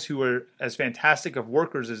 2 guys who are as fantastic of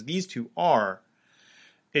workers as these 2 are,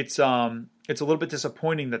 it's a little bit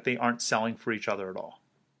disappointing that they aren't selling for each other at all.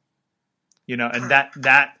 You know, and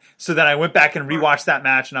so then I went back and rewatched that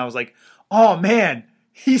match and I was like, oh man,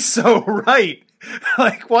 he's so right.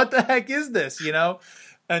 Like, what the heck is this, you know?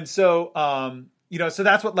 And so, you know, so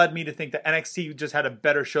that's what led me to think that NXT just had a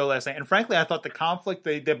better show last night. And frankly, I thought the conflict,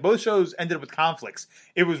 they both shows ended with conflicts.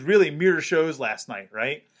 It was really mirror shows last night,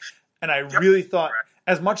 right? And I really thought,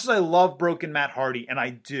 as much as I love Broken Matt Hardy, and I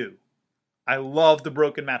do, I love the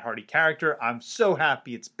Broken Matt Hardy character. I'm so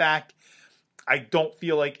happy it's back. I don't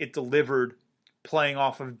feel like it delivered playing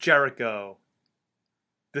off of Jericho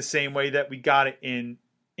the same way that we got it in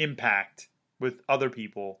Impact with other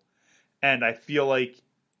people. And I feel like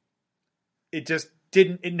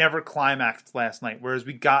it never climaxed last night. Whereas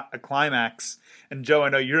we got a climax. And Joe, I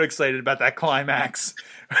know you're excited about that climax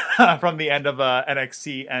from the end of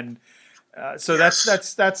NXT. And So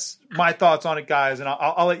Yes. that's my thoughts on it, guys, and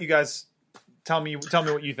I'll let you guys tell me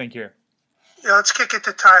what you think here. Yeah, let's kick it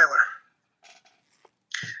to Tyler.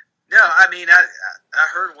 No, I mean, I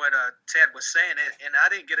heard what Ted was saying, and I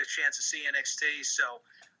didn't get a chance to see NXT, so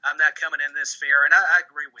I'm not coming in this fair. And I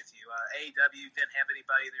agree with you. AEW didn't have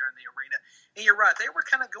anybody there in the arena. And you're right. They were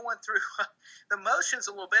kind of going through the motions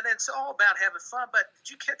a little bit. And it's all about having fun. But did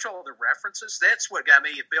you catch all the references? That's what got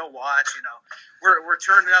me at Bill Watts. We're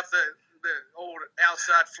turning up the old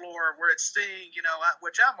outside floor where it's Sting,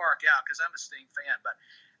 which I mark out because I'm a Sting fan. But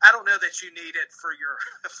I don't know that you need it for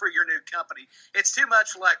your new company. It's too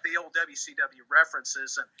much like the old WCW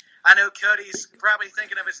references. And I know Cody's probably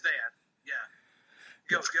thinking of his dad. Yeah.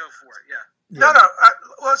 Go for it, yeah. No.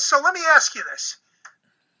 Well, so let me ask you this.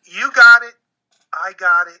 You got it. I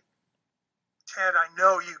got it. Ted, I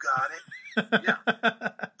know you got it. Yeah.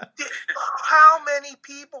 How many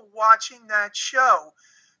people watching that show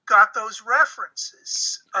got those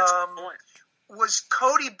references? That's the point. Was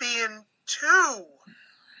Cody being too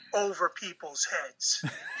over people's heads?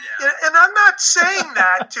 Yeah. And I'm not saying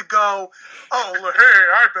that to go, oh, hey,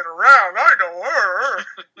 I've been around. I know her.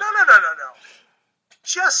 No.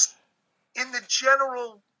 Just in the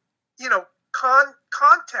general,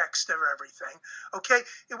 context of everything, okay?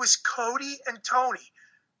 It was Cody and Tony.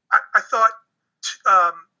 I thought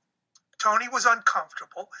Tony was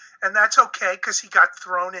uncomfortable, and that's okay because he got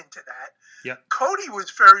thrown into that. Yeah. Cody was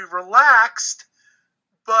very relaxed,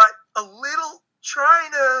 but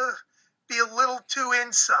trying to be a little too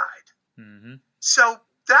inside. Mm-hmm. So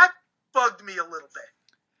that bugged me a little bit.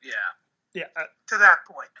 Yeah. Yeah. To that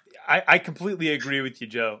point. I completely agree with you,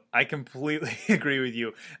 Joe. I completely agree with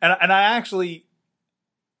you. And I actually,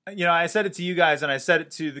 I said it to you guys, and I said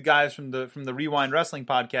it to the guys from the Wre-Wind Wrestling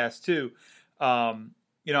podcast too.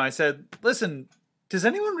 I said, listen, does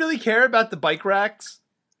anyone really care about the bike racks?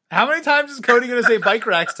 How many times is Cody going to say bike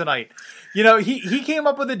racks tonight? He came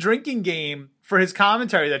up with a drinking game for his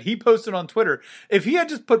commentary that he posted on Twitter. If he had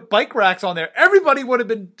just put bike racks on there, everybody would have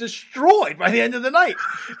been destroyed by the end of the night.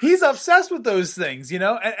 He's obsessed with those things,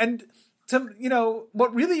 and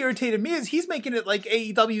what really irritated me is he's making it like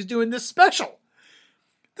AEW's doing this special.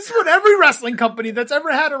 This is what every wrestling company that's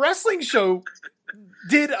ever had a wrestling show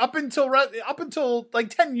did up until like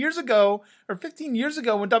 10 years ago or 15 years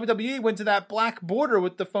ago when WWE went to that black border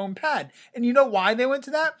with the foam pad. And you know why they went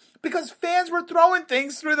to that? Because fans were throwing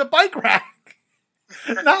things through the bike rack.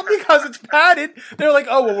 Not because it's padded. They're like,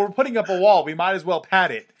 oh, well, we're putting up a wall. We might as well pad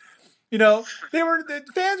it. The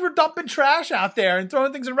fans were dumping trash out there and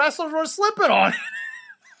throwing things, and wrestlers were slipping on it.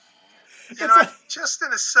 Just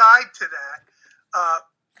an aside to that,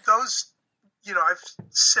 I've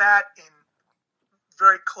sat in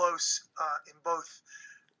very close in both,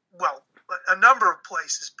 a number of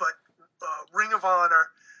places, but Ring of Honor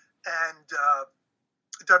and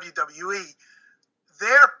WWE,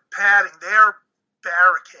 their padding, their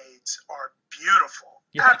barricades are beautiful,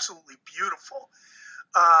 absolutely beautiful.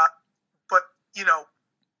 But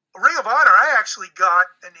Ring of Honor, I actually got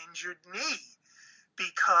an injured knee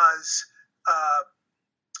because I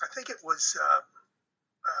think it was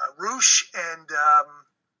Roosh and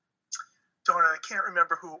I can't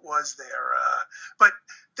remember who it was there, but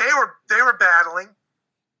they were battling.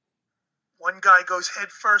 One guy goes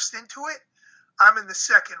head first into it. I'm in the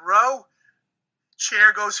second row.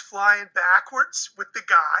 Chair goes flying backwards with the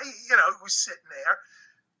guy, who's sitting there.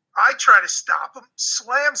 I try to stop him,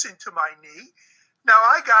 slams into my knee.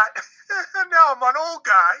 Now now I'm an old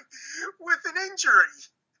guy with an injury.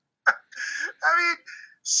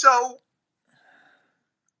 So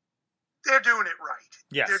they're doing it right.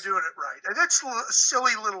 Yes. They're doing it right. And that's a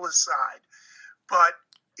silly little aside, but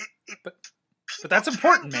but that's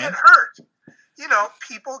important, man. Get hurt.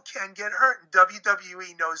 People can get hurt, and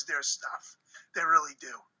WWE knows their stuff. They really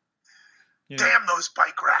do. Damn those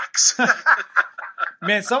bike racks.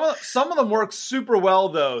 Man, some of them work super well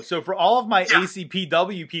though. So for all of my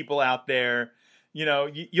ACPW people out there,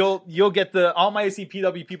 you'll get all my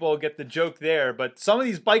ACPW people will get the joke there. But some of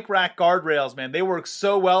these bike rack guardrails, man, they work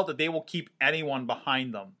so well that they will keep anyone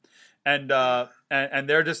behind them, and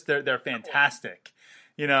they're fantastic.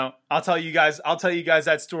 I'll tell you guys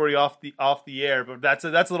that story off the air, but that's a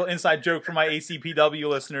little inside joke for my ACPW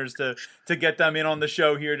listeners to get them in on the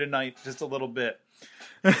show here tonight, just a little bit.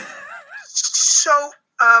 So,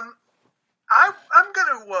 I'm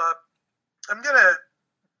gonna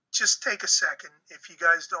just take a second, if you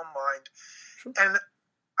guys don't mind. Sure. And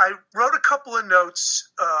I wrote a couple of notes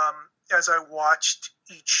as I watched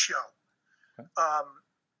each show. Okay.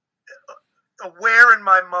 Aware in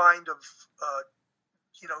my mind of,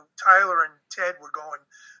 Tyler and Ted were going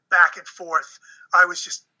back and forth. I was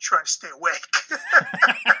just trying to stay awake.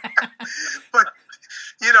 But,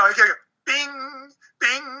 I get bing,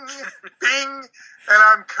 bing, bing, and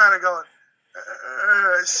I'm kind of going.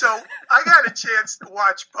 So I got a chance to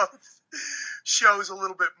watch both shows a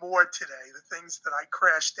little bit more today, the things that I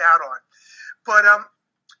crashed out on. But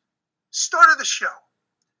start of the show,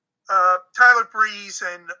 Tyler Breeze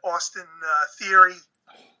and Austin Theory.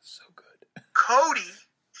 Oh, so good. Cody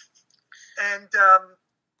and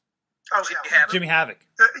Jimmy Havoc.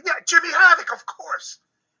 Jimmy Havoc, of course.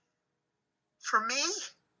 For me,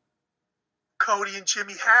 Cody and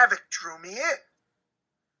Jimmy Havoc drew me in.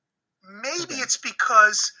 Maybe it's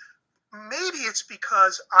because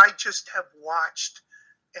I just have watched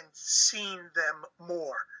and seen them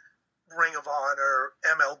more. Ring of Honor,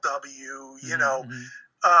 MLW,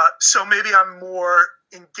 so maybe I'm more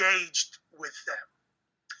engaged with them.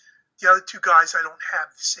 The other two guys, I don't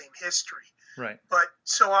have the same history. Right. But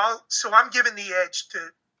so I'm giving the edge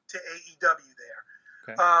to AEW there.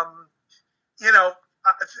 Okay.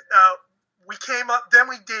 We came up, then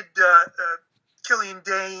we did Killian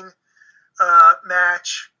Dane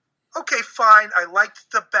match. Okay, fine. I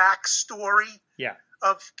liked the backstory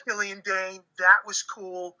of Killian Dane. That was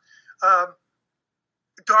cool.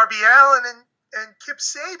 Darby Allin and Kip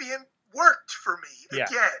Sabian worked for me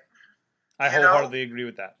again. I wholeheartedly agree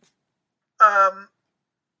with that. I'll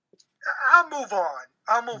move on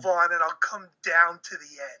and I'll come down to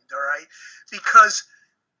the end, all right? Because,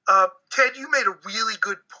 Ted, you made a really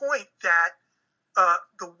good point that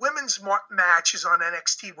the women's matches on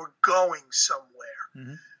NXT were going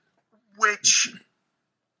somewhere, which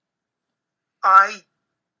I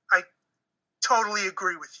totally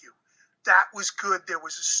agree with you. That was good. There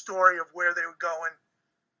was a story of where they were going.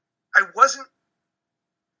 I wasn't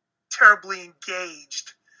terribly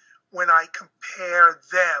engaged when I compare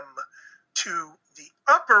them to the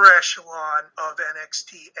upper echelon of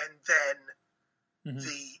NXT and then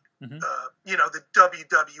the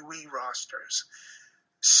WWE rosters.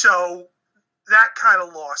 So that kind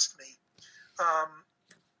of lost me.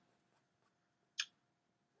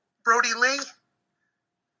 Brody Lee,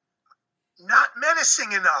 not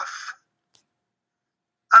menacing enough.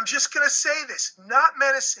 I'm just going to say this, not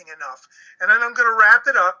menacing enough. And then I'm going to wrap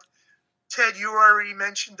it up. Ted, you already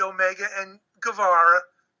mentioned Omega and Guevara.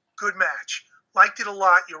 Good match. Liked it a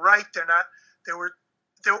lot. You're right.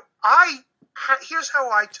 Here's how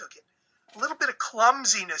I took it. A little bit of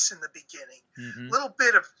clumsiness in the beginning. A little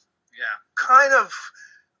bit of kind of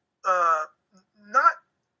not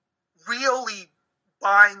really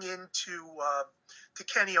buying into to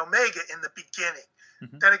Kenny Omega in the beginning.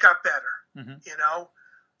 Then it got better,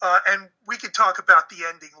 and we could talk about the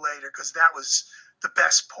ending later because that was the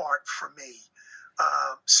best part for me.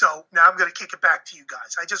 So now I'm going to kick it back to you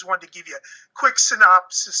guys. I just wanted to give you a quick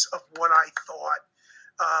synopsis of what I thought,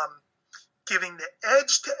 giving the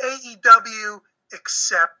edge to AEW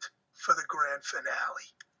except for the grand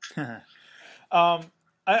finale.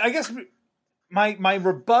 I guess my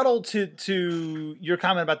rebuttal to your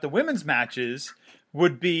comment about the women's matches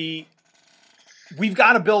would be we've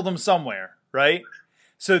got to build them somewhere, right?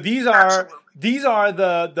 So these are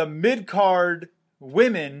the mid-card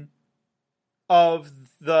women of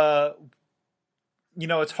the,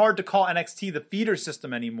 it's hard to call NXT the feeder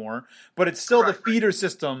system anymore, but it's still the feeder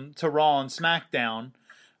system to Raw and SmackDown,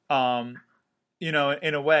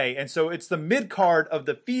 in a way. And so it's the mid-card of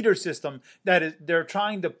the feeder system that they're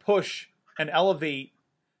trying to push and elevate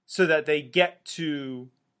so that they get to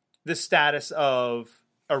the status of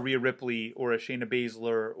a Rhea Ripley or a Shayna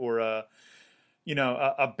Baszler or a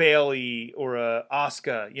Bayley or a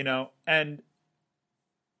Asuka, and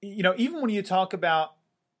even when you talk about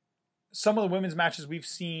some of the women's matches we've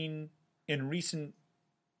seen in recent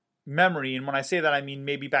memory, and when I say that, I mean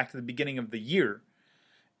maybe back to the beginning of the year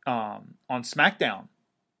on SmackDown,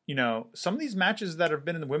 some of these matches that have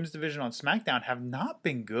been in the women's division on SmackDown have not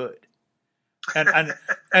been good. And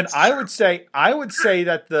I would say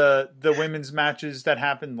that the women's matches that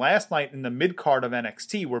happened last night in the mid card of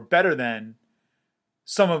NXT were better than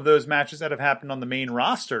some of those matches that have happened on the main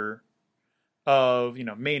roster of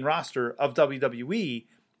WWE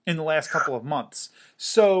in the last couple of months.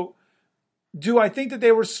 So do I think that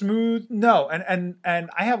they were smooth? No. And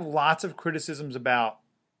I have lots of criticisms about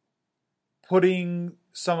putting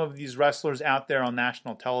some of these wrestlers out there on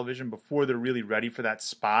national television before they're really ready for that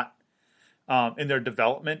spot in their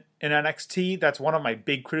development in NXT. That's one of my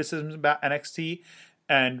big criticisms about NXT.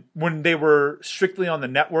 And when they were strictly on the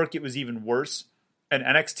network, it was even worse. And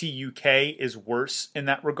NXT UK is worse in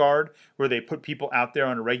that regard, where they put people out there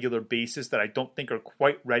on a regular basis that I don't think are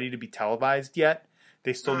quite ready to be televised yet.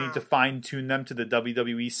 They still need to fine tune them to the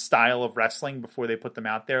WWE style of wrestling before they put them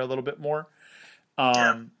out there a little bit more.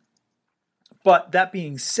 But that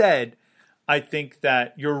being said, I think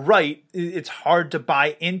that you're right. It's hard to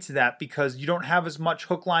buy into that because you don't have as much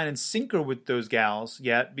hook, line, and sinker with those gals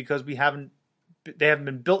yet because they haven't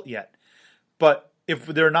been built yet. But if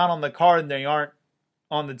they're not on the card and they aren't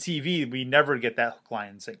on the TV, we never get that hook, line,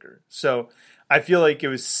 and sinker. So I feel like it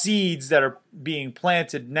was seeds that are being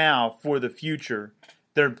planted now for the future.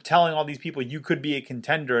 They're telling all these people you could be a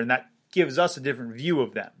contender, and that gives us a different view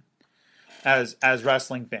of them as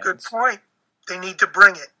wrestling fans. Good point. They need to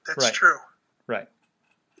bring it. That's Right. true. Right.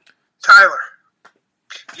 Tyler.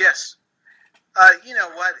 Yes. You know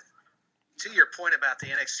what? To your point about the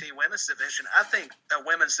NXT women's division, I think a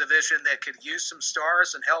women's division that could use some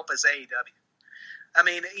stars and help is AEW. I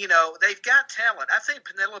mean, you know, they've got talent. I think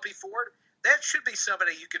Penelope Ford, that should be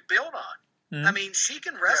somebody you could build on. Mm-hmm. I mean, she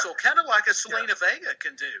can wrestle kind of like a Selena Vega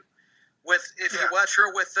can do. If you watch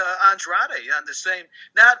her with Andrade on the same,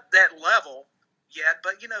 not that level yet,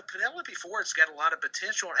 but, you know, Penelope Ford's got a lot of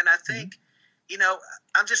potential. And I think, you know,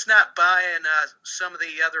 I'm just not buying some of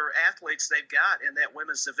the other athletes they've got in that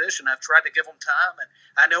women's division. I've tried to give them time, and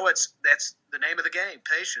I know that's the name of the game,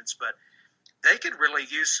 patience, but they could really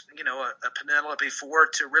use, you know, a Penelope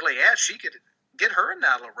Ford to really add. She could get her and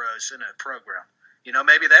Nyla Rose in a program. You know,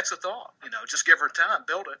 maybe that's a thought. You know, just give her time,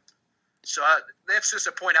 build it. So that's just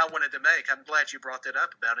a point I wanted to make. I'm glad you brought that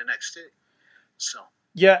up about NXT. So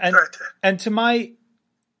yeah, and to my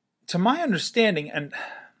understanding, and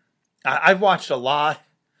I've watched a lot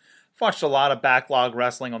of backlog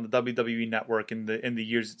wrestling on the WWE Network in the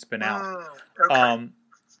years it's been out. Okay.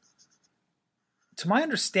 To my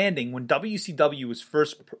understanding, when WCW was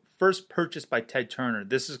first purchased by Ted Turner,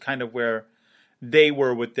 this is kind of where they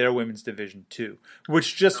were with their women's division too,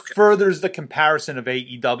 which just furthers the comparison of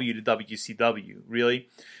AEW to WCW. Really,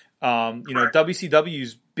 you know,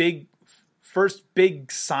 WCW's first big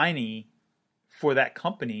signee for that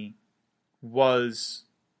company was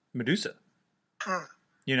Medusa.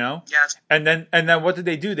 You know, yes. And then what did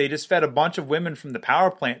they do? They just fed a bunch of women from the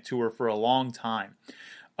power plant to her for a long time.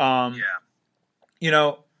 You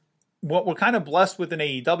know, what we're kind of blessed with in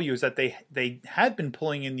AEW is that they had been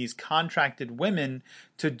pulling in these contracted women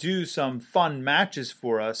to do some fun matches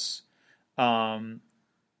for us. You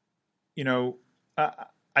know,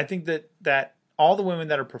 I think that all the women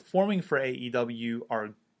that are performing for AEW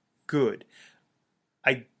are good.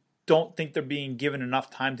 I don't think they're being given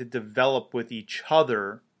enough time to develop with each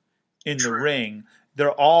other in the ring.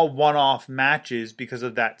 They're all one-off matches because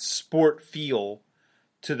of that sport feel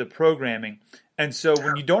to the programming. And so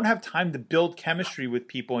when you don't have time to build chemistry with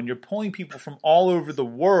people and you're pulling people from all over the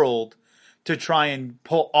world to try and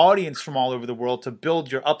pull audience from all over the world to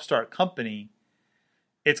build your upstart company,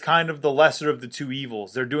 it's kind of the lesser of the two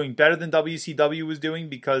evils. They're doing better than WCW was doing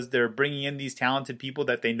because they're bringing in these talented people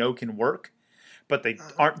that they know can work, but they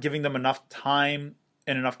aren't giving them enough time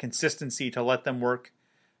and enough consistency to let them work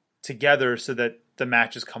together so that the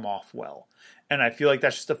matches come off well. And I feel like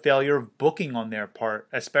that's just a failure of booking on their part,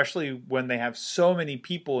 especially when they have so many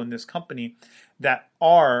people in this company that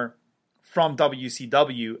are from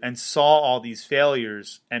WCW and saw all these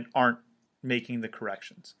failures and aren't making the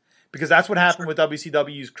corrections. Because that's what happened with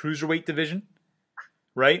WCW's cruiserweight division,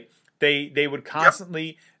 right? They would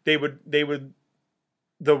constantly, the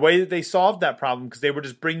way that they solved that problem, because they were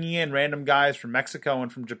just bringing in random guys from Mexico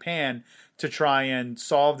and from Japan to try and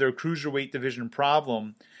solve their cruiserweight division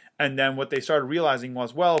problem. And then what they started realizing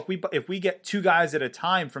was, well, if we get two guys at a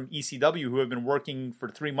time from ECW who have been working for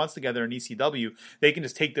 3 months together in ECW, they can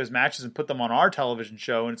just take those matches and put them on our television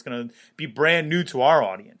show, and it's going to be brand new to our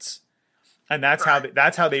audience. And that's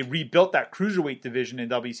how they rebuilt that cruiserweight division in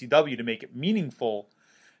WCW to make it meaningful,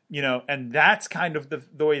 you know. And that's kind of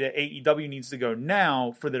the way that AEW needs to go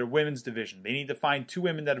now for their women's division. They need to find two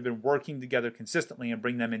women that have been working together consistently and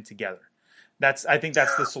bring them in together. I think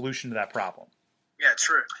that's the solution to that problem. Yeah,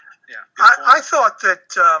 true. Yeah, I thought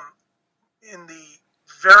that in the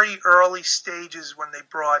very early stages when they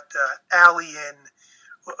brought Allie in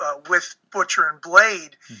with Butcher and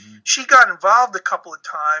Blade, she got involved a couple of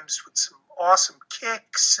times with some awesome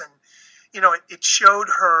kicks, and you know, it showed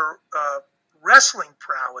her wrestling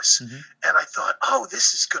prowess. And I thought, oh,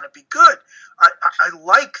 this is going to be good. I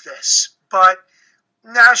like this, but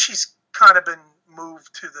now she's kind of been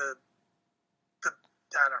moved to the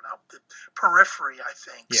periphery, I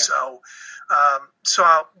think. Yeah. So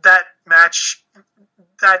that match,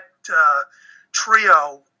 that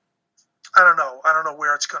trio, I don't know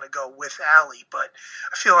where it's going to go with Allie, but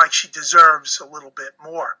I feel like she deserves a little bit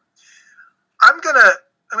more. I'm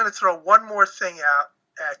gonna throw one more thing out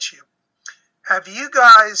at you. have you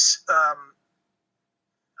guys?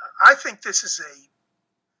 I think this is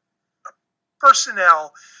a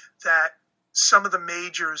personnel that some of the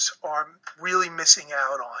majors are really missing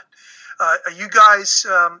out on. Are you guys?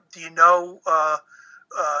 Do you know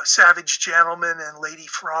Savage Gentleman and Lady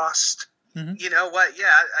Frost? Mm-hmm. You know what? Yeah,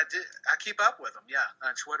 I did. I keep up with them. Yeah,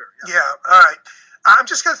 on Twitter. Yeah. All right. I'm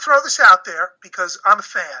just going to throw this out there because I'm a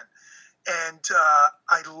fan, and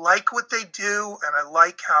I like what they do, and I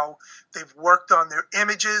like how they've worked on their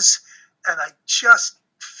images, and I just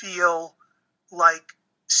feel like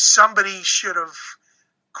somebody should have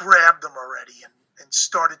grabbed them already and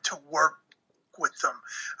started to work with them.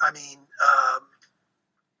 I mean,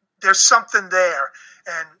 there's something there,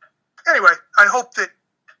 and anyway, I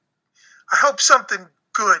hope something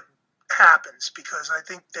good happens because I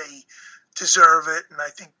think they deserve it, and I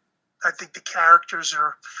think the characters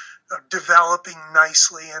are developing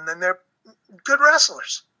nicely, and then they're good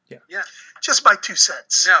wrestlers. Yeah. Just my 2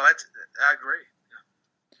 cents. No, I agree.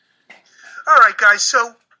 All right, guys.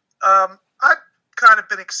 So I've kind of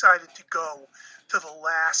been excited to go to the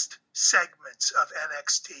last segments of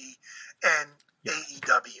NXT and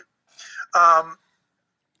AEW,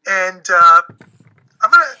 and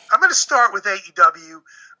I'm gonna start with AEW.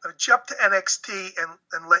 I'm gonna jump to NXT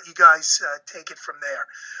and let you guys take it from there.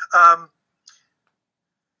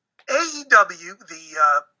 AEW, the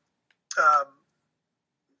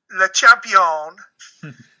Le Champion,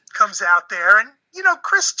 comes out there, and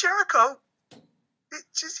Chris Jericho,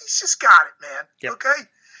 he's just got it, man. Yep. Okay.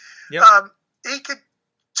 Yep. He could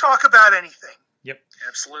talk about anything. Yep.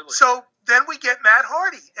 Absolutely. So then we get Matt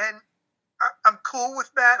Hardy, and I'm cool with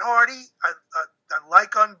Matt Hardy. I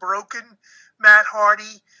like Unbroken Matt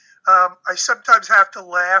Hardy. I sometimes have to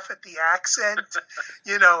laugh at the accent,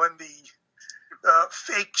 and the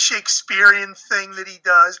fake Shakespearean thing that he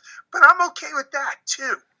does, but I'm okay with that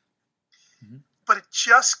too. Mm-hmm. But it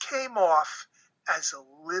just came off as a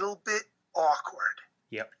little bit awkward.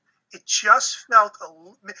 Yep. It just felt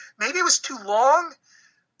maybe it was too long.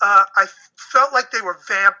 I felt like they were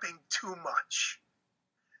vamping too much.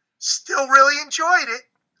 Still really enjoyed it.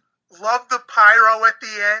 Loved the pyro at the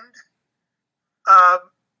end.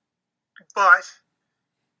 But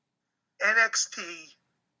NXT,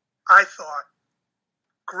 I thought,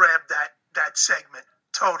 grabbed that segment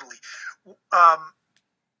totally.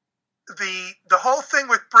 The whole thing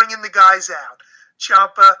with bringing the guys out,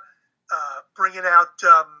 Ciampa bringing out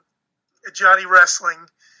Johnny Wrestling,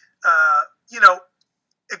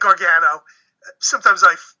 Gargano. Sometimes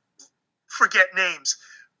I forget names,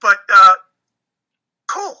 but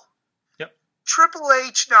cool. Yep. Triple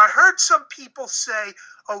H. Now I heard some people say,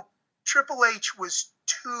 "Oh, Triple H was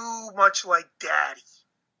too much like Daddy."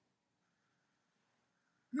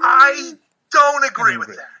 I don't agree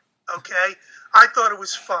with that. Okay, I thought it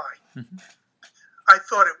was fine. Mm-hmm. I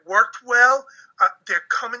thought it worked well. They're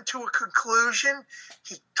coming to a conclusion.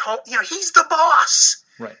 He told, he's the boss.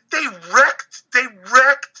 Right. They wrecked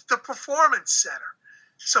the Performance Center.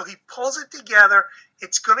 So he pulls it together.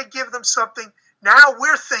 It's going to give them something. Now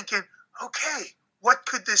we're thinking, okay,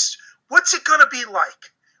 what's it going to be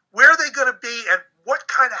like? Where are they going to be, and what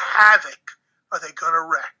kind of havoc are they going to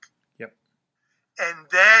wreck? Yep. And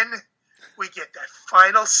then we get that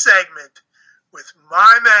final segment with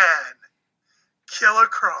my man, Killer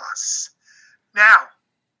Cross. Now,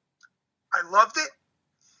 I loved it.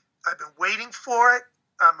 I've been waiting for it.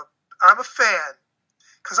 I'm a fan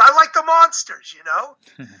because I like the monsters,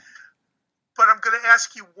 But I'm going to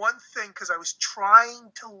ask you one thing because I was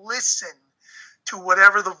trying to listen to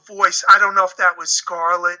whatever the voice. I don't know if that was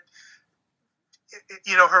Scarlett,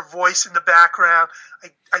 her voice in the background.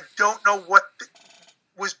 I don't know what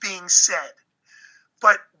was being said.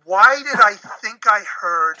 But why did I think I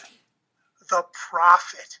heard the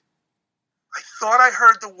Prophet? I thought I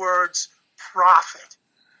heard the words Prophet.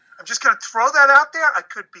 I'm just going to throw that out there. I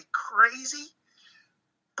could be crazy.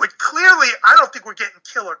 But clearly, I don't think we're getting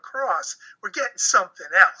Killer Cross. We're getting something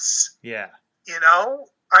else. Yeah.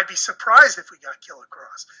 I'd be surprised if we got Killer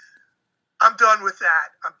Cross. I'm done with that.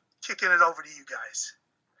 I'm kicking it over to you guys.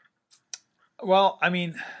 Well, I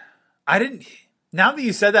mean, I didn't. Now that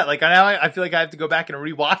you said that, now I feel like I have to go back and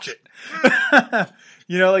rewatch it.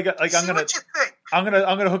 See what you think. I'm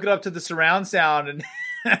gonna hook it up to the surround sound and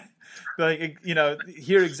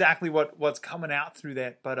hear exactly what's coming out through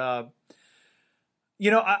that. But I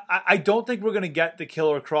don't think we're gonna get the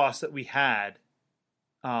Killer Cross that we had.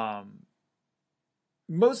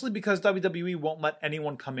 Mostly because WWE won't let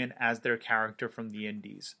anyone come in as their character from the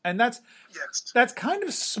indies. And that's kind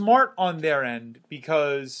of smart on their end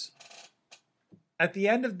because at the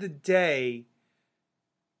end of the day,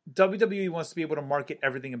 WWE wants to be able to market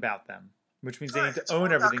everything about them. which means they need to It's own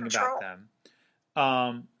all about everything control. about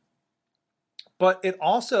them. But it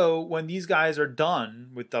also, when these guys are done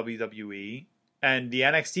with WWE, and the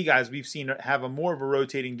NXT guys we've seen have more of a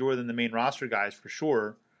rotating door than the main roster guys for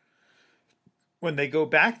sure, when they go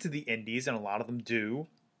back to the indies, and a lot of them do,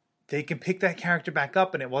 they can pick that character back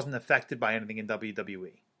up and it wasn't affected by anything in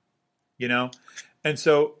WWE. You know? And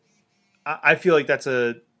so I feel like that's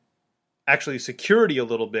actually security a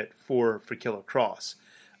little bit for Killer Cross.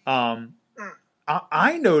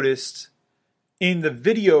 I noticed in the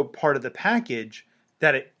video part of the package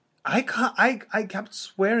that I kept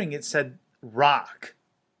swearing it said Rock,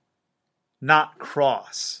 not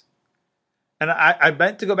Cross. And I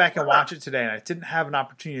meant to go back and watch it today, and I didn't have an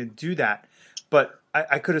opportunity to do that. But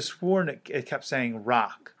I could have sworn it kept saying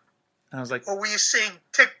Rock. And I was like... Or were you seeing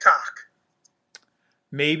TikTok?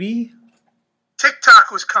 Maybe.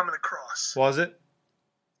 TikTok was coming across. Was it?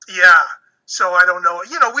 Yeah. So I don't know.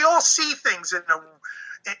 You know, we all see things in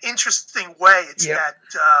an interesting way. It's that,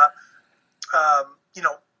 you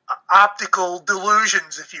know, optical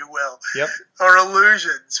delusions, if you will. Yep. Or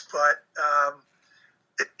illusions. But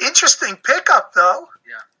interesting pickup, though.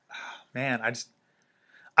 Yeah. Man,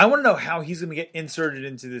 I want to know how he's going to get inserted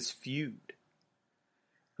into this feud.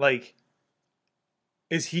 Like,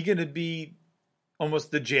 is he going to be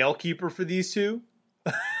almost the jailkeeper for these two?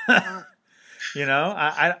 You know,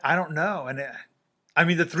 I don't know. And I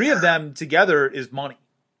mean, the three of them together is money.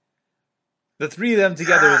 The three of them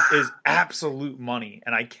together is absolute money.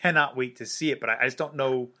 And I cannot wait to see it, but I just don't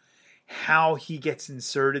know how he gets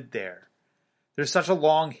inserted there. There's such a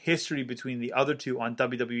long history between the other two on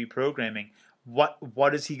WWE programming.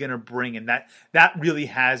 What is he going to bring? And that really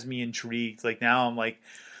has me intrigued. Like, now I'm like,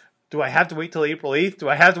 do I have to wait till April 8th? Do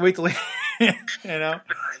I have to wait till... you know?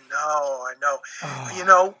 I know. Oh. You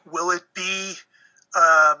know, will it be,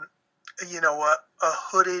 you know, a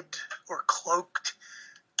hooded or cloaked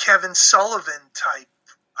Kevin Sullivan type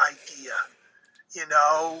idea? You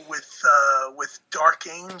know, with Dark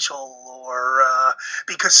Angel, or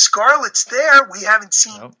because Scarlett's there, we haven't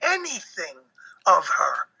seen anything of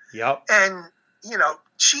her. Yep. And you know,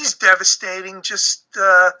 she's devastating just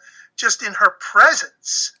in her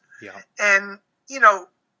presence. Yeah. And you know,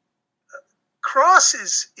 Cross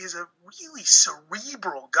is a really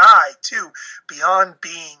cerebral guy too, beyond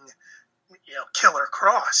being, you know, Killer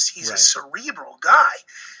Cross. He's a cerebral guy.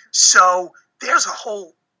 So there's a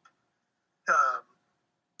whole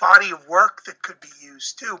body of work that could be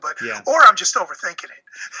used too, but or I'm just overthinking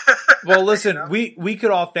it. Well, listen, you know? we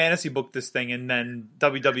could all fantasy book this thing, and then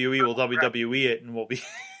WWE will WWE it, and we'll be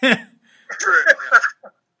True.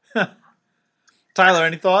 Tyler,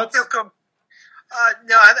 any thoughts? He'll come.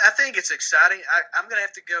 No, I think it's exciting. I'm going to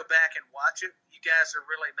have to go back and watch it. You guys are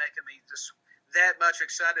really making me just that much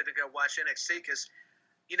excited to go watch NXT because,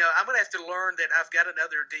 you know, I'm going to have to learn that I've got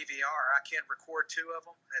another DVR. I can't record two of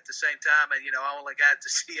them at the same time, and, you know, I only got to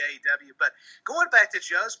see AEW. But going back to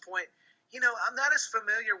Joe's point, you know, I'm not as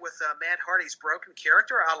familiar with Matt Hardy's broken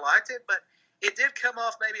character. I liked it, but it did come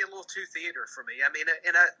off maybe a little too theater for me. I mean,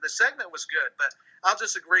 the segment was good, but I'll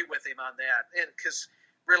just agree with him on that, and because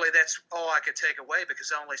really that's all I could take away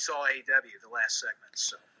because I only saw AEW the last segment.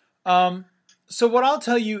 So what I'll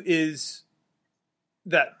tell you is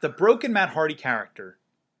that the broken Matt Hardy character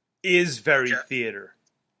is very theater.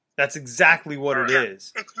 That's exactly what it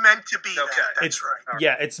is. It's meant to be that. That's right.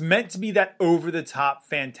 Yeah, it's meant to be that over-the-top,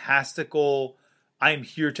 fantastical, I'm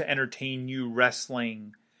here to entertain you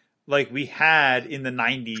wrestling like we had in the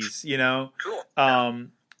 90s, you know? Cool.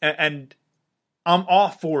 And I'm all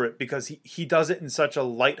for it because he does it in such a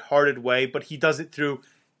lighthearted way, but he does it through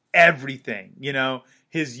everything, you know?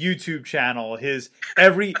 His YouTube channel,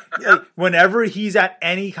 whenever he's at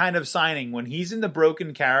any kind of signing, when he's in the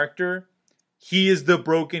broken character, he is the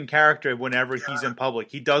broken character whenever he's in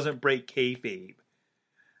public. He doesn't break kayfabe.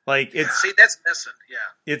 Like, see, that's missing. Yeah,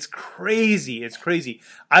 it's crazy. It's crazy.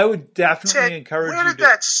 I would definitely Ted, encourage you. Where did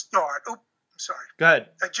that start? Oh, I'm sorry. Go ahead.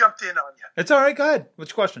 I jumped in on you. It's all right. Go ahead.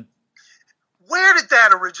 What's your question? Where did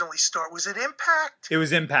that originally start? Was it Impact? It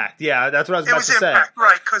was Impact. Yeah, that's what I was about to say. It was Impact,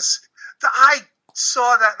 right? Because I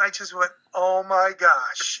saw that and I just went, "Oh my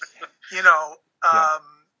gosh," you know.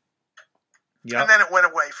 And then it went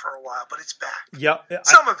away for a while, but it's back. Yep.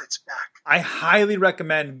 Some of it's back. I highly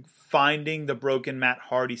recommend finding the broken Matt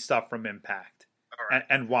Hardy stuff from Impact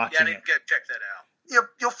and watching it. Yeah, I need to check that out.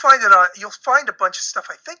 You'll find it on. You'll find a bunch of stuff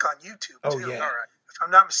I think on YouTube. Oh too. yeah. All right. If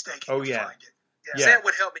I'm not mistaken. Oh you'll yeah. Find it. Yeah. That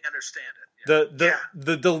would help me understand it.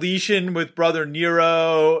 The deletion with Brother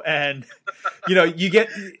Nero, and you get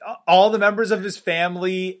all the members of his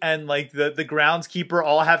family and like the groundskeeper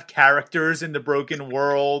all have characters in the broken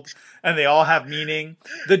world, and they all have meaning.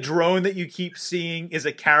 The drone that you keep seeing is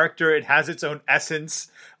a character; it has its own essence,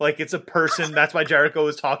 like it's a person. That's why Jericho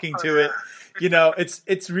was talking to it.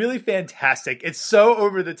 It's really fantastic. It's so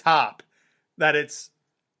over the top that it's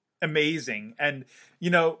amazing, and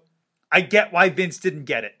I get why Vince didn't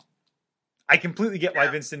get it. I completely get why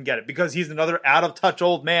Vince didn't get it, because he's another out of touch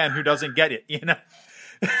old man who doesn't get it. To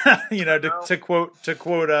quote.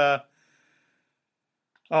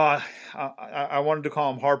 I wanted to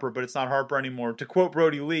call him Harper, but it's not Harper anymore. To quote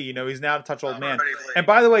Brody Lee, he's an out of touch old man. And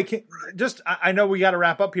by the way, I know we got to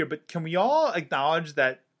wrap up here, but can we all acknowledge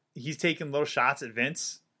that he's taking little shots at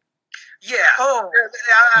Vince? Yeah. Oh,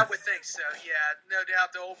 I would think so. Yeah, no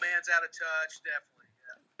doubt the old man's out of touch. Definitely.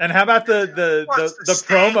 Yeah. And how about the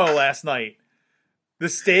promo last night? The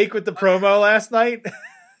steak with the promo last night.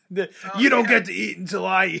 You don't get to eat until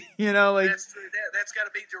I, That's got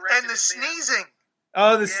to be directed. And the sneezing.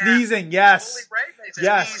 Oh, the sneezing, yes.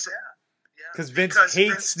 Yes. Because Vince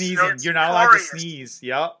hates sneezing. You're not allowed to sneeze.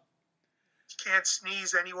 Yep. You can't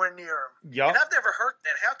sneeze anywhere near him. Yep. And I've never heard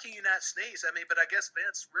that. How can you not sneeze? I mean, but I guess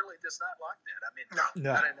Vince really does not like that. I mean,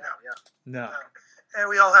 no. I didn't know. No. And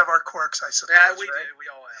we all have our quirks, I suppose. Yeah, we right? do. We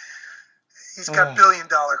all have. He's got $1 billion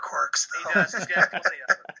quirks. Though. He does. He's got plenty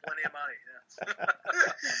of money. Yeah.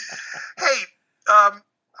 Hey, how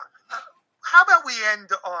about we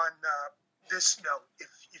end on this note,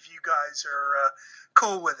 if you guys are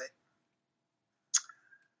cool with it?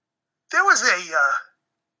 There was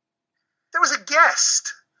a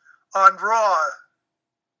guest on Raw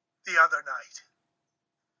the other night.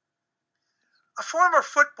 A former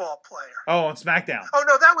football player. Oh, on SmackDown. Oh,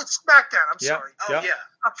 no, that was SmackDown. I'm sorry. Oh, yeah.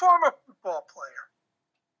 A former football player.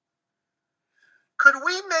 Could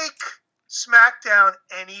we make SmackDown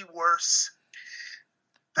any worse?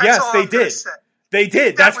 Yes, they did. They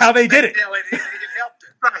did. That's how they did it. It helped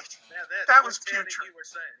it. Right. Yeah, that was putrid. You were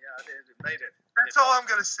saying. Yeah, it made it. That's all I'm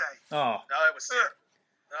going to say. Oh. No, it was sick.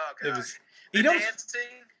 Oh, God. It was. The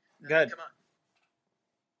dancing. Good. Come on.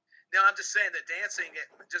 No, I'm just saying the dancing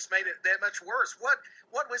just made it that much worse. What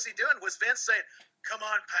was he doing? Was Vince saying, "Come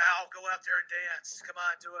on, pal, go out there and dance. Come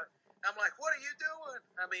on, do it." I'm like, "What are you doing?"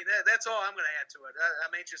 I mean, that's all I'm going to add to it.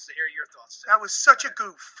 I'm anxious to hear your thoughts. That was such a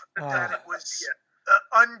goof that it was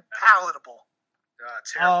unpalatable.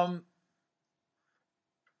 Terrible.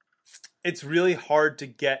 It's really hard to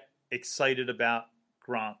get excited about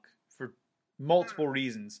Gronk for multiple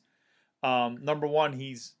reasons. Number one,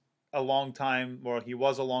 he was a long time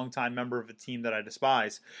member of a team that I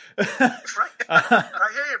despise. Right. I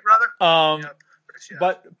hear you, brother.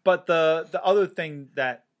 But the other thing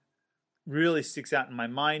that really sticks out in my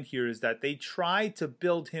mind here is that they tried to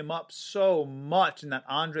build him up so much in that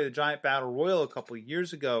Andre the Giant Battle Royal a couple of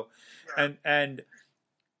years ago. Yeah. And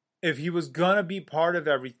if he was going to be part of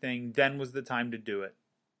everything, then was the time to do it.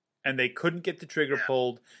 And they couldn't get the trigger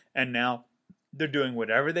pulled, and now they're doing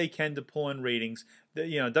whatever they can to pull in ratings.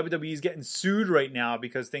 WWE is getting sued right now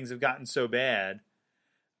because things have gotten so bad,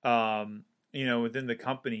 within the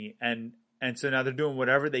company, and so now they're doing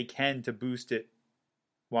whatever they can to boost it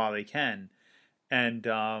while they can, and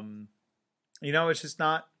it's just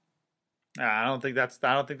not. I don't think that's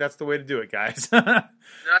the way to do it, guys. Not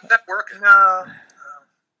working. No.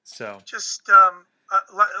 So just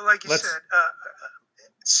like you said,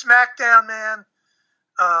 SmackDown, man.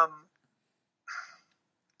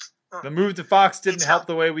 The move to Fox didn't help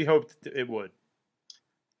the way we hoped it would.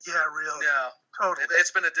 Yeah, really. No, totally.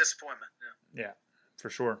 It's been a disappointment. Yeah, for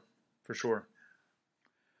sure.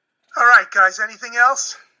 All right, guys. Anything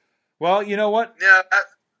else? Well, you know what? Yeah,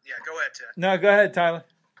 go ahead, Ted. No, go ahead, Tyler.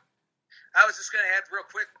 I was just going to add real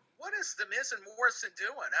quick. What is The Miz and Morrison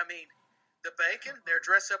doing? I mean, the Bacon, they're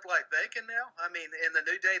dressed up like Bacon now. I mean, in the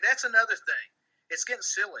New Day, that's another thing. It's getting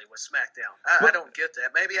silly with SmackDown. I don't get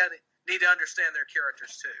that. Maybe I need to understand their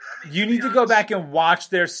characters too. I mean, you need to go back and watch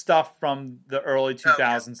their stuff from the early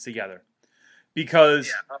 2000s together,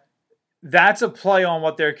 because that's a play on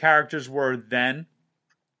what their characters were then,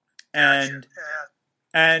 and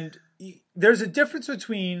there's a difference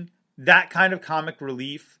between that kind of comic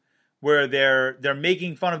relief where they're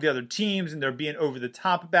making fun of the other teams and they're being over the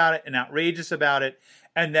top about it and outrageous about it,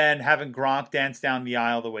 and then having Gronk dance down the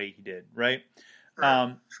aisle the way he did, right?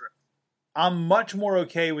 I'm much more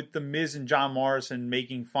okay with The Miz and John Morrison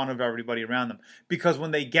making fun of everybody around them, because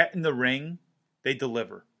when they get in the ring, they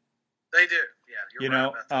deliver. They do, yeah. You're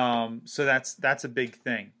right about that. So that's a big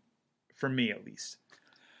thing for me, at least.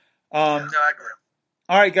 No, I agree.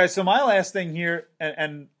 All right, guys. So my last thing here,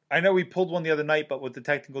 and I know we pulled one the other night, but with the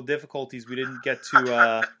technical difficulties, we didn't get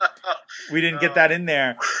to we didn't get that in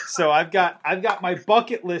there. So I've got my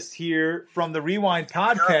bucket list here from the Rewind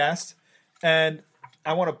podcast, and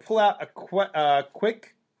I want to pull out a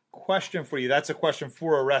quick question for you. That's a question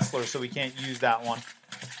for a wrestler, so we can't use that one.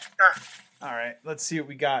 All right, let's see what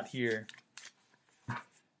we got here.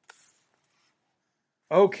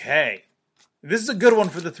 Okay. This is a good one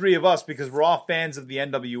for the three of us because we're all fans of the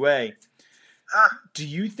NWA. Do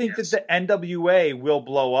you think that the NWA will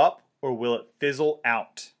blow up or will it fizzle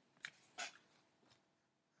out?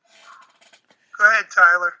 Go ahead,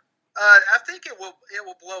 Tyler. I think it will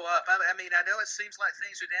blow up. I mean, I know it seems like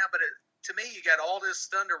things are down, but to me, you got Aldis,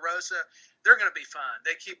 Thunder Rosa. They're going to be fine.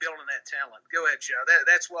 They keep building that talent. Go ahead, Joe.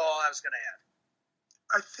 That's all I was going to add.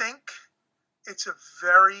 I think it's a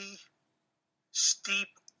very steep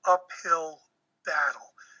uphill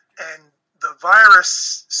battle, and the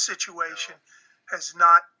virus situation has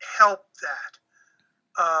not helped that.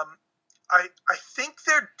 I think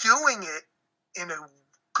they're doing it in a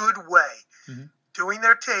good way, doing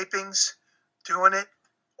their tapings, doing it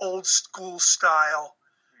old school style.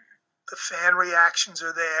 The fan reactions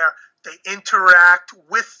are there. They interact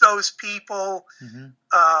with those people.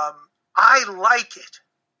 I like it.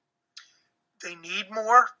 They need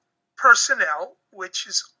more personnel, which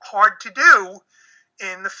is hard to do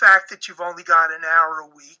in the fact that you've only got an hour a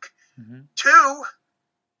week. 2,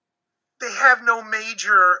 they have no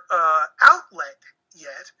major outlet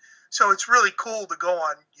yet, so it's really cool to go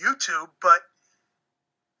on YouTube, but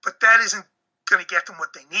that isn't going to get them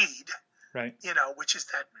what they need, right? Which is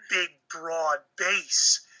that big, broad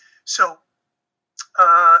base. So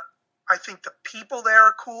I think the people there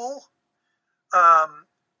are cool. I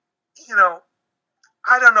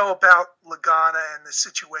don't know about Lagana and the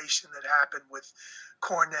situation that happened with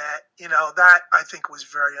Cornette. That I think was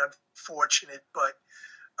very unfortunate. But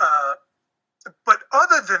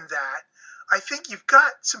other than that, I think you've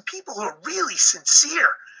got some people who are really sincere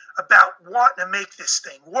about wanting to make this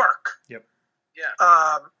thing work. Yep.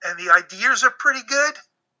 Yeah. And the ideas are pretty good,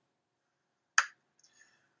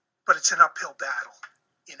 but it's an uphill battle.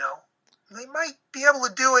 They might be able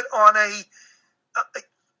to do it on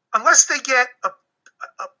unless they get a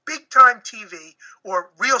big time TV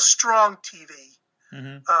or real strong TV.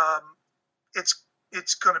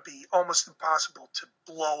 It's going to be almost impossible to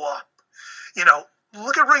blow up.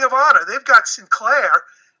 Look at Ring of Honor. They've got Sinclair,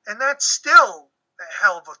 and that's still a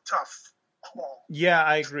hell of a tough haul. Yeah,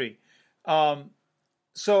 I agree.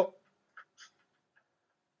 So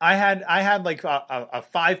I had like a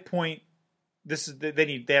 5-point. They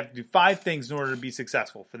have to do 5 things in order to be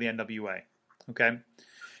successful for the NWA. Okay,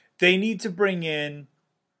 they need to bring in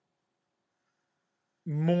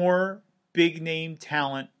more big name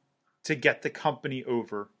talent to get the company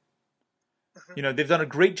over. They've done a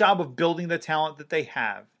great job of building the talent that they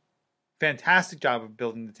have. Fantastic job of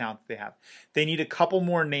building the talent that they have. They need a couple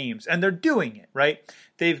more names, and they're doing it, right?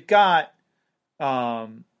 They've got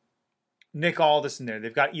Nick Aldis in there.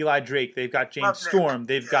 They've got Eli Drake. They've got James Storm.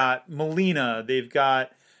 They've got Melina. They've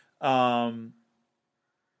got oh,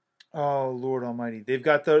 Lord Almighty. They've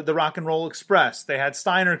got the Rock and Roll Express. They had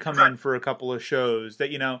Steiner come in for a couple of shows.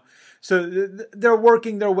 So they're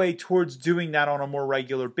working their way towards doing that on a more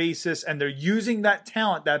regular basis, and they're using that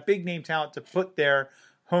talent, that big name talent, to put their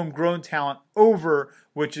homegrown talent over,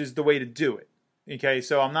 which is the way to do it. Okay,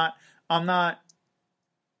 so I'm not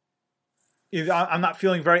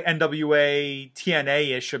feeling very NWA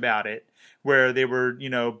TNA-ish about it, where they were,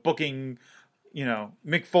 booking,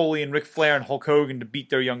 Mick Foley and Ric Flair and Hulk Hogan to beat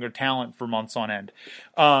their younger talent for months on end.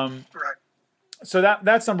 Right. So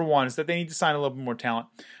that's number one, is that they need to sign a little bit more talent.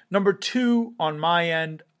 Number 2, on my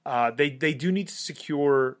end, they do need to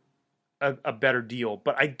secure a better deal,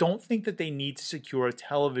 but I don't think that they need to secure a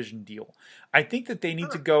television deal. I think that they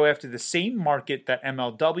need to go after the same market that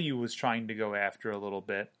MLW was trying to go after a little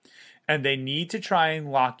bit, and they need to try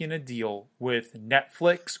and lock in a deal with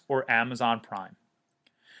Netflix or Amazon Prime.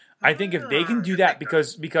 I think if they can do that,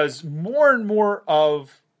 because more and more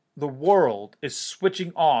of the world is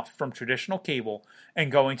switching off from traditional cable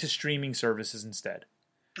and going to streaming services instead.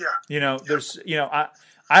 Yeah. There's,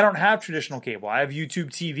 I don't have traditional cable. I have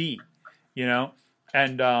YouTube TV,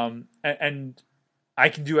 and I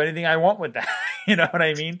can do anything I want with that. You know what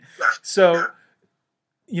I mean? So,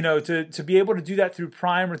 to be able to do that through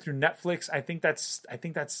Prime or through Netflix, I think that's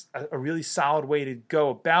a really solid way to go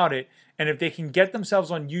about it. And if they can get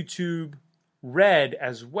themselves on YouTube Red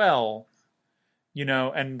as well,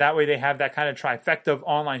 and that way they have that kind of trifecta of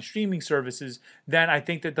online streaming services, then I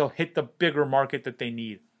think that they'll hit the bigger market that they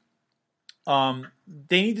need.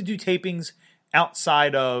 They need to do tapings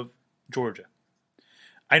outside of Georgia.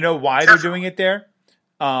 I know why they're doing it there,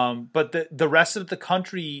 but the rest of the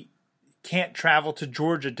country can't travel to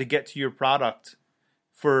Georgia to get to your product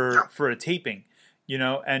for a taping,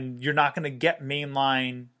 and you're not going to get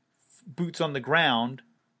mainline boots on the ground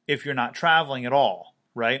if you're not traveling at all,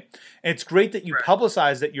 right? And it's great that you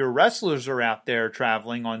publicize that your wrestlers are out there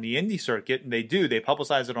traveling on the indie circuit, and they do. They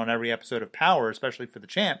publicize it on every episode of Power, especially for the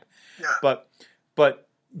champ. Yeah. But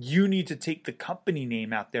you need to take the company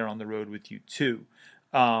name out there on the road with you too.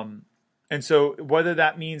 And so whether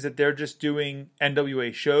that means that they're just doing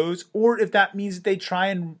NWA shows, or if that means that they try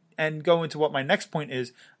and go into what my next point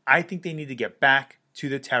is, I think they need to get back to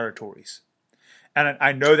the territories. And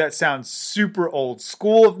I know that sounds super old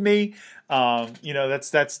school of me.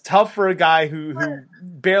 That's tough for a guy who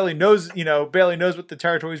barely knows what the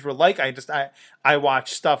territories were like. I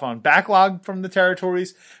watch stuff on backlog from the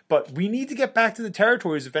territories, but we need to get back to the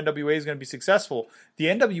territories if NWA is going to be successful. The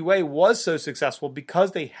NWA was so successful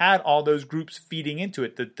because they had all those groups feeding into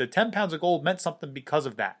it. The 10 pounds of gold meant something because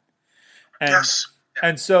of that.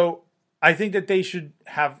 And so I think that they should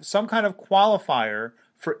have some kind of qualifier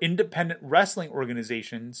for independent wrestling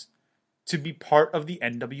organizations to be part of the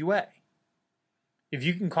NWA. If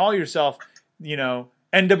you can call yourself,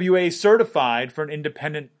 NWA certified for an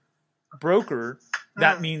independent broker,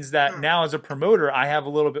 that means that now as a promoter, I have a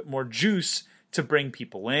little bit more juice to bring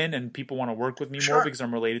people in, and people want to work with me more because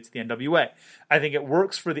I'm related to the NWA. I think it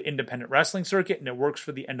works for the independent wrestling circuit, and it works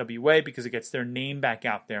for the NWA because it gets their name back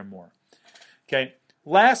out there more. Okay.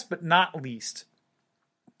 Last but not least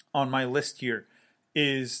on my list here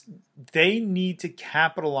is they need to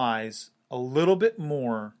capitalize a little bit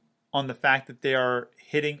more on the fact that they are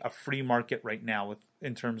hitting a free market right now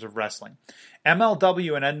in terms of wrestling.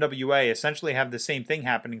 MLW and NWA essentially have the same thing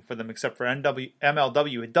happening for them, except for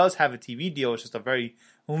MLW, it does have a TV deal. It's just a very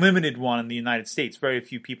limited one in the United States. Very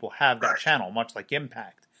few people have that channel, much like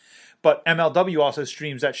Impact. But MLW also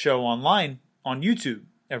streams that show online on YouTube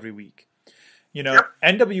every week.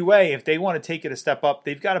 NWA, if they want to take it a step up,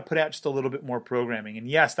 they've got to put out just a little bit more programming. And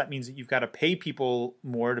yes, that means that you've got to pay people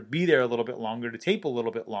more to be there a little bit longer, to tape a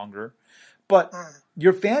little bit longer. But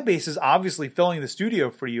your fan base is obviously filling the studio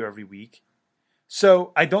for you every week.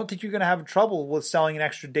 So I don't think you're going to have trouble with selling an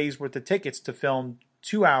extra day's worth of tickets to film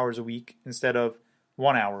 2 hours a week instead of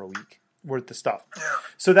 1 hour a week worth of stuff. Yeah.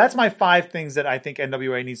 So that's my 5 things that I think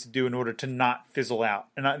NWA needs to do in order to not fizzle out.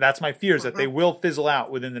 And that's my fear is that they will fizzle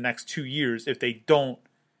out within the next 2 years if they don't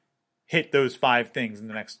hit those 5 things in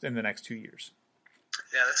the next 2 years.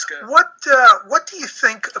 Yeah, that's good. What do you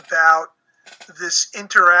think about this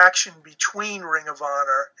interaction between Ring of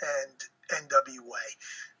Honor and NWA?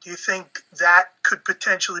 Do you think that could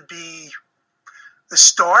potentially be the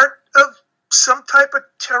start of some type of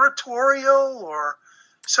territorial or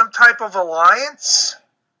some type of alliance?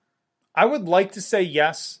 I would like to say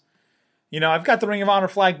yes. I've got the Ring of Honor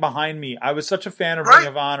flag behind me. I was such a fan of Ring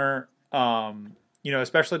of Honor,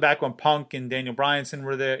 especially back when Punk and Daniel Bryanson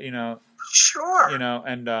were there, Sure.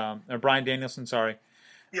 And Bryan Danielson, sorry.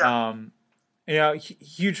 Yeah.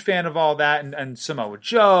 Huge fan of all that and Samoa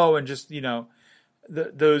Joe and just,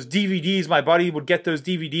 those DVDs. My buddy would get those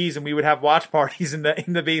DVDs and we would have watch parties in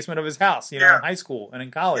the basement of his house, in high school and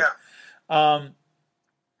in college. Yeah.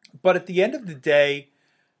 But at the end of the day,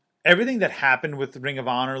 everything that happened with Ring of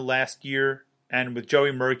Honor last year and with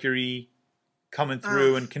Joey Mercury coming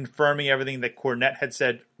through and confirming everything that Cornette had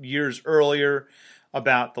said years earlier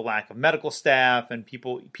about the lack of medical staff and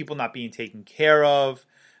people not being taken care of,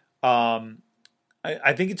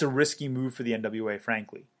 I think it's a risky move for the NWA,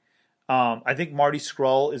 frankly. I think Marty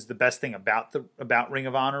Scurll is the best thing about Ring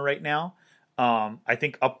of Honor right now. I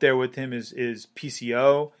think up there with him is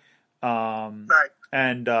PCO. Right.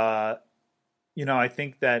 And, I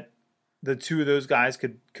think that the two of those guys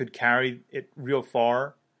could carry it real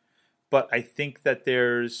far. But I think that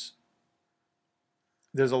there's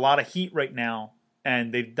a lot of heat right now,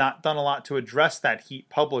 and they've not done a lot to address that heat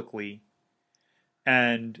publicly.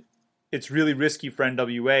 And it's really risky for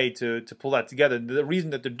NWA to pull that together. The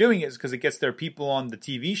reason that they're doing it is because it gets their people on the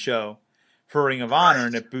TV show for Ring of Honor,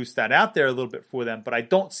 and it boosts that out there a little bit for them. But I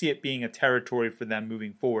don't see it being a territory for them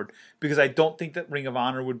moving forward because I don't think that Ring of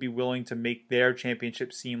Honor would be willing to make their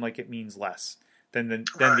championship seem like it means less than the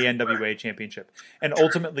NWA championship. And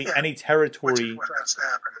ultimately, any territory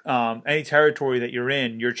that you're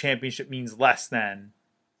in, your championship means less than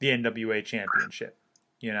the NWA championship.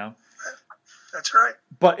 That's right.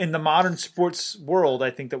 But in the modern sports world,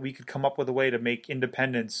 I think that we could come up with a way to make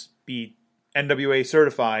independents be NWA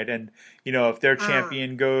certified, and if their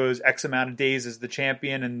champion goes X amount of days as the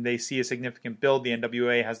champion and they see a significant build, the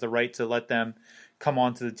NWA has the right to let them come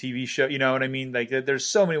onto the TV show. You know what I mean? Like there's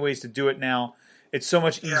so many ways to do it now. it's so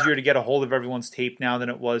much Yeah. easier to get a hold of everyone's tape now than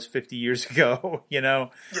it was 50 years ago. Yeah.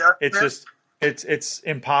 It's Yeah. just it's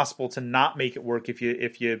impossible to not make it work if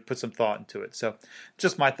you put some thought into it. So,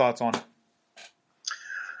 just my thoughts on it.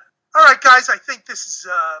 All right, guys, I think this is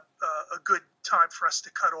a good time for us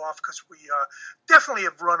to cut off because we definitely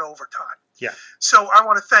have run over time. Yeah. So I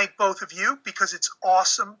want to thank both of you because it's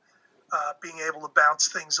awesome being able to bounce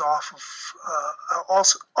things off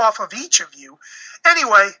of each of you.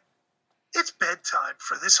 Anyway, it's bedtime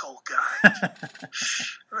for this whole guy.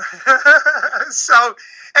 So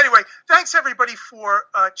anyway, thanks everybody for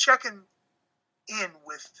checking in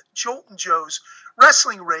with Joltin' Joe's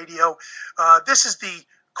Wrestling Radio. This is the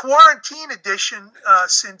quarantine edition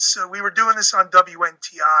since we were doing this on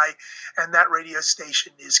WNTI, and that radio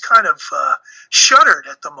station is kind of shuttered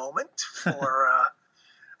at the moment for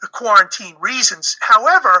the quarantine reasons.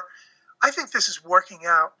 However, I think this is working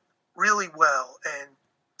out really well. And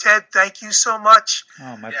Ted, thank you so much.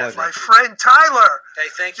 Oh, my pleasure. My friend Tyler. Hey,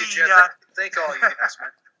 thank you, Jeff. Thank all you guys,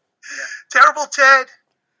 man. Terrible Ted.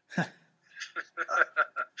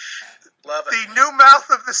 Love it. The new mouth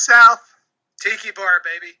of the South. Tiki bar,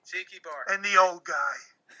 baby. Tiki bar. And the old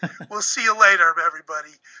guy. We'll see you later, everybody.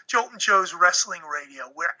 Joltin' Joe's Wrestling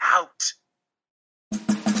Radio. We're out.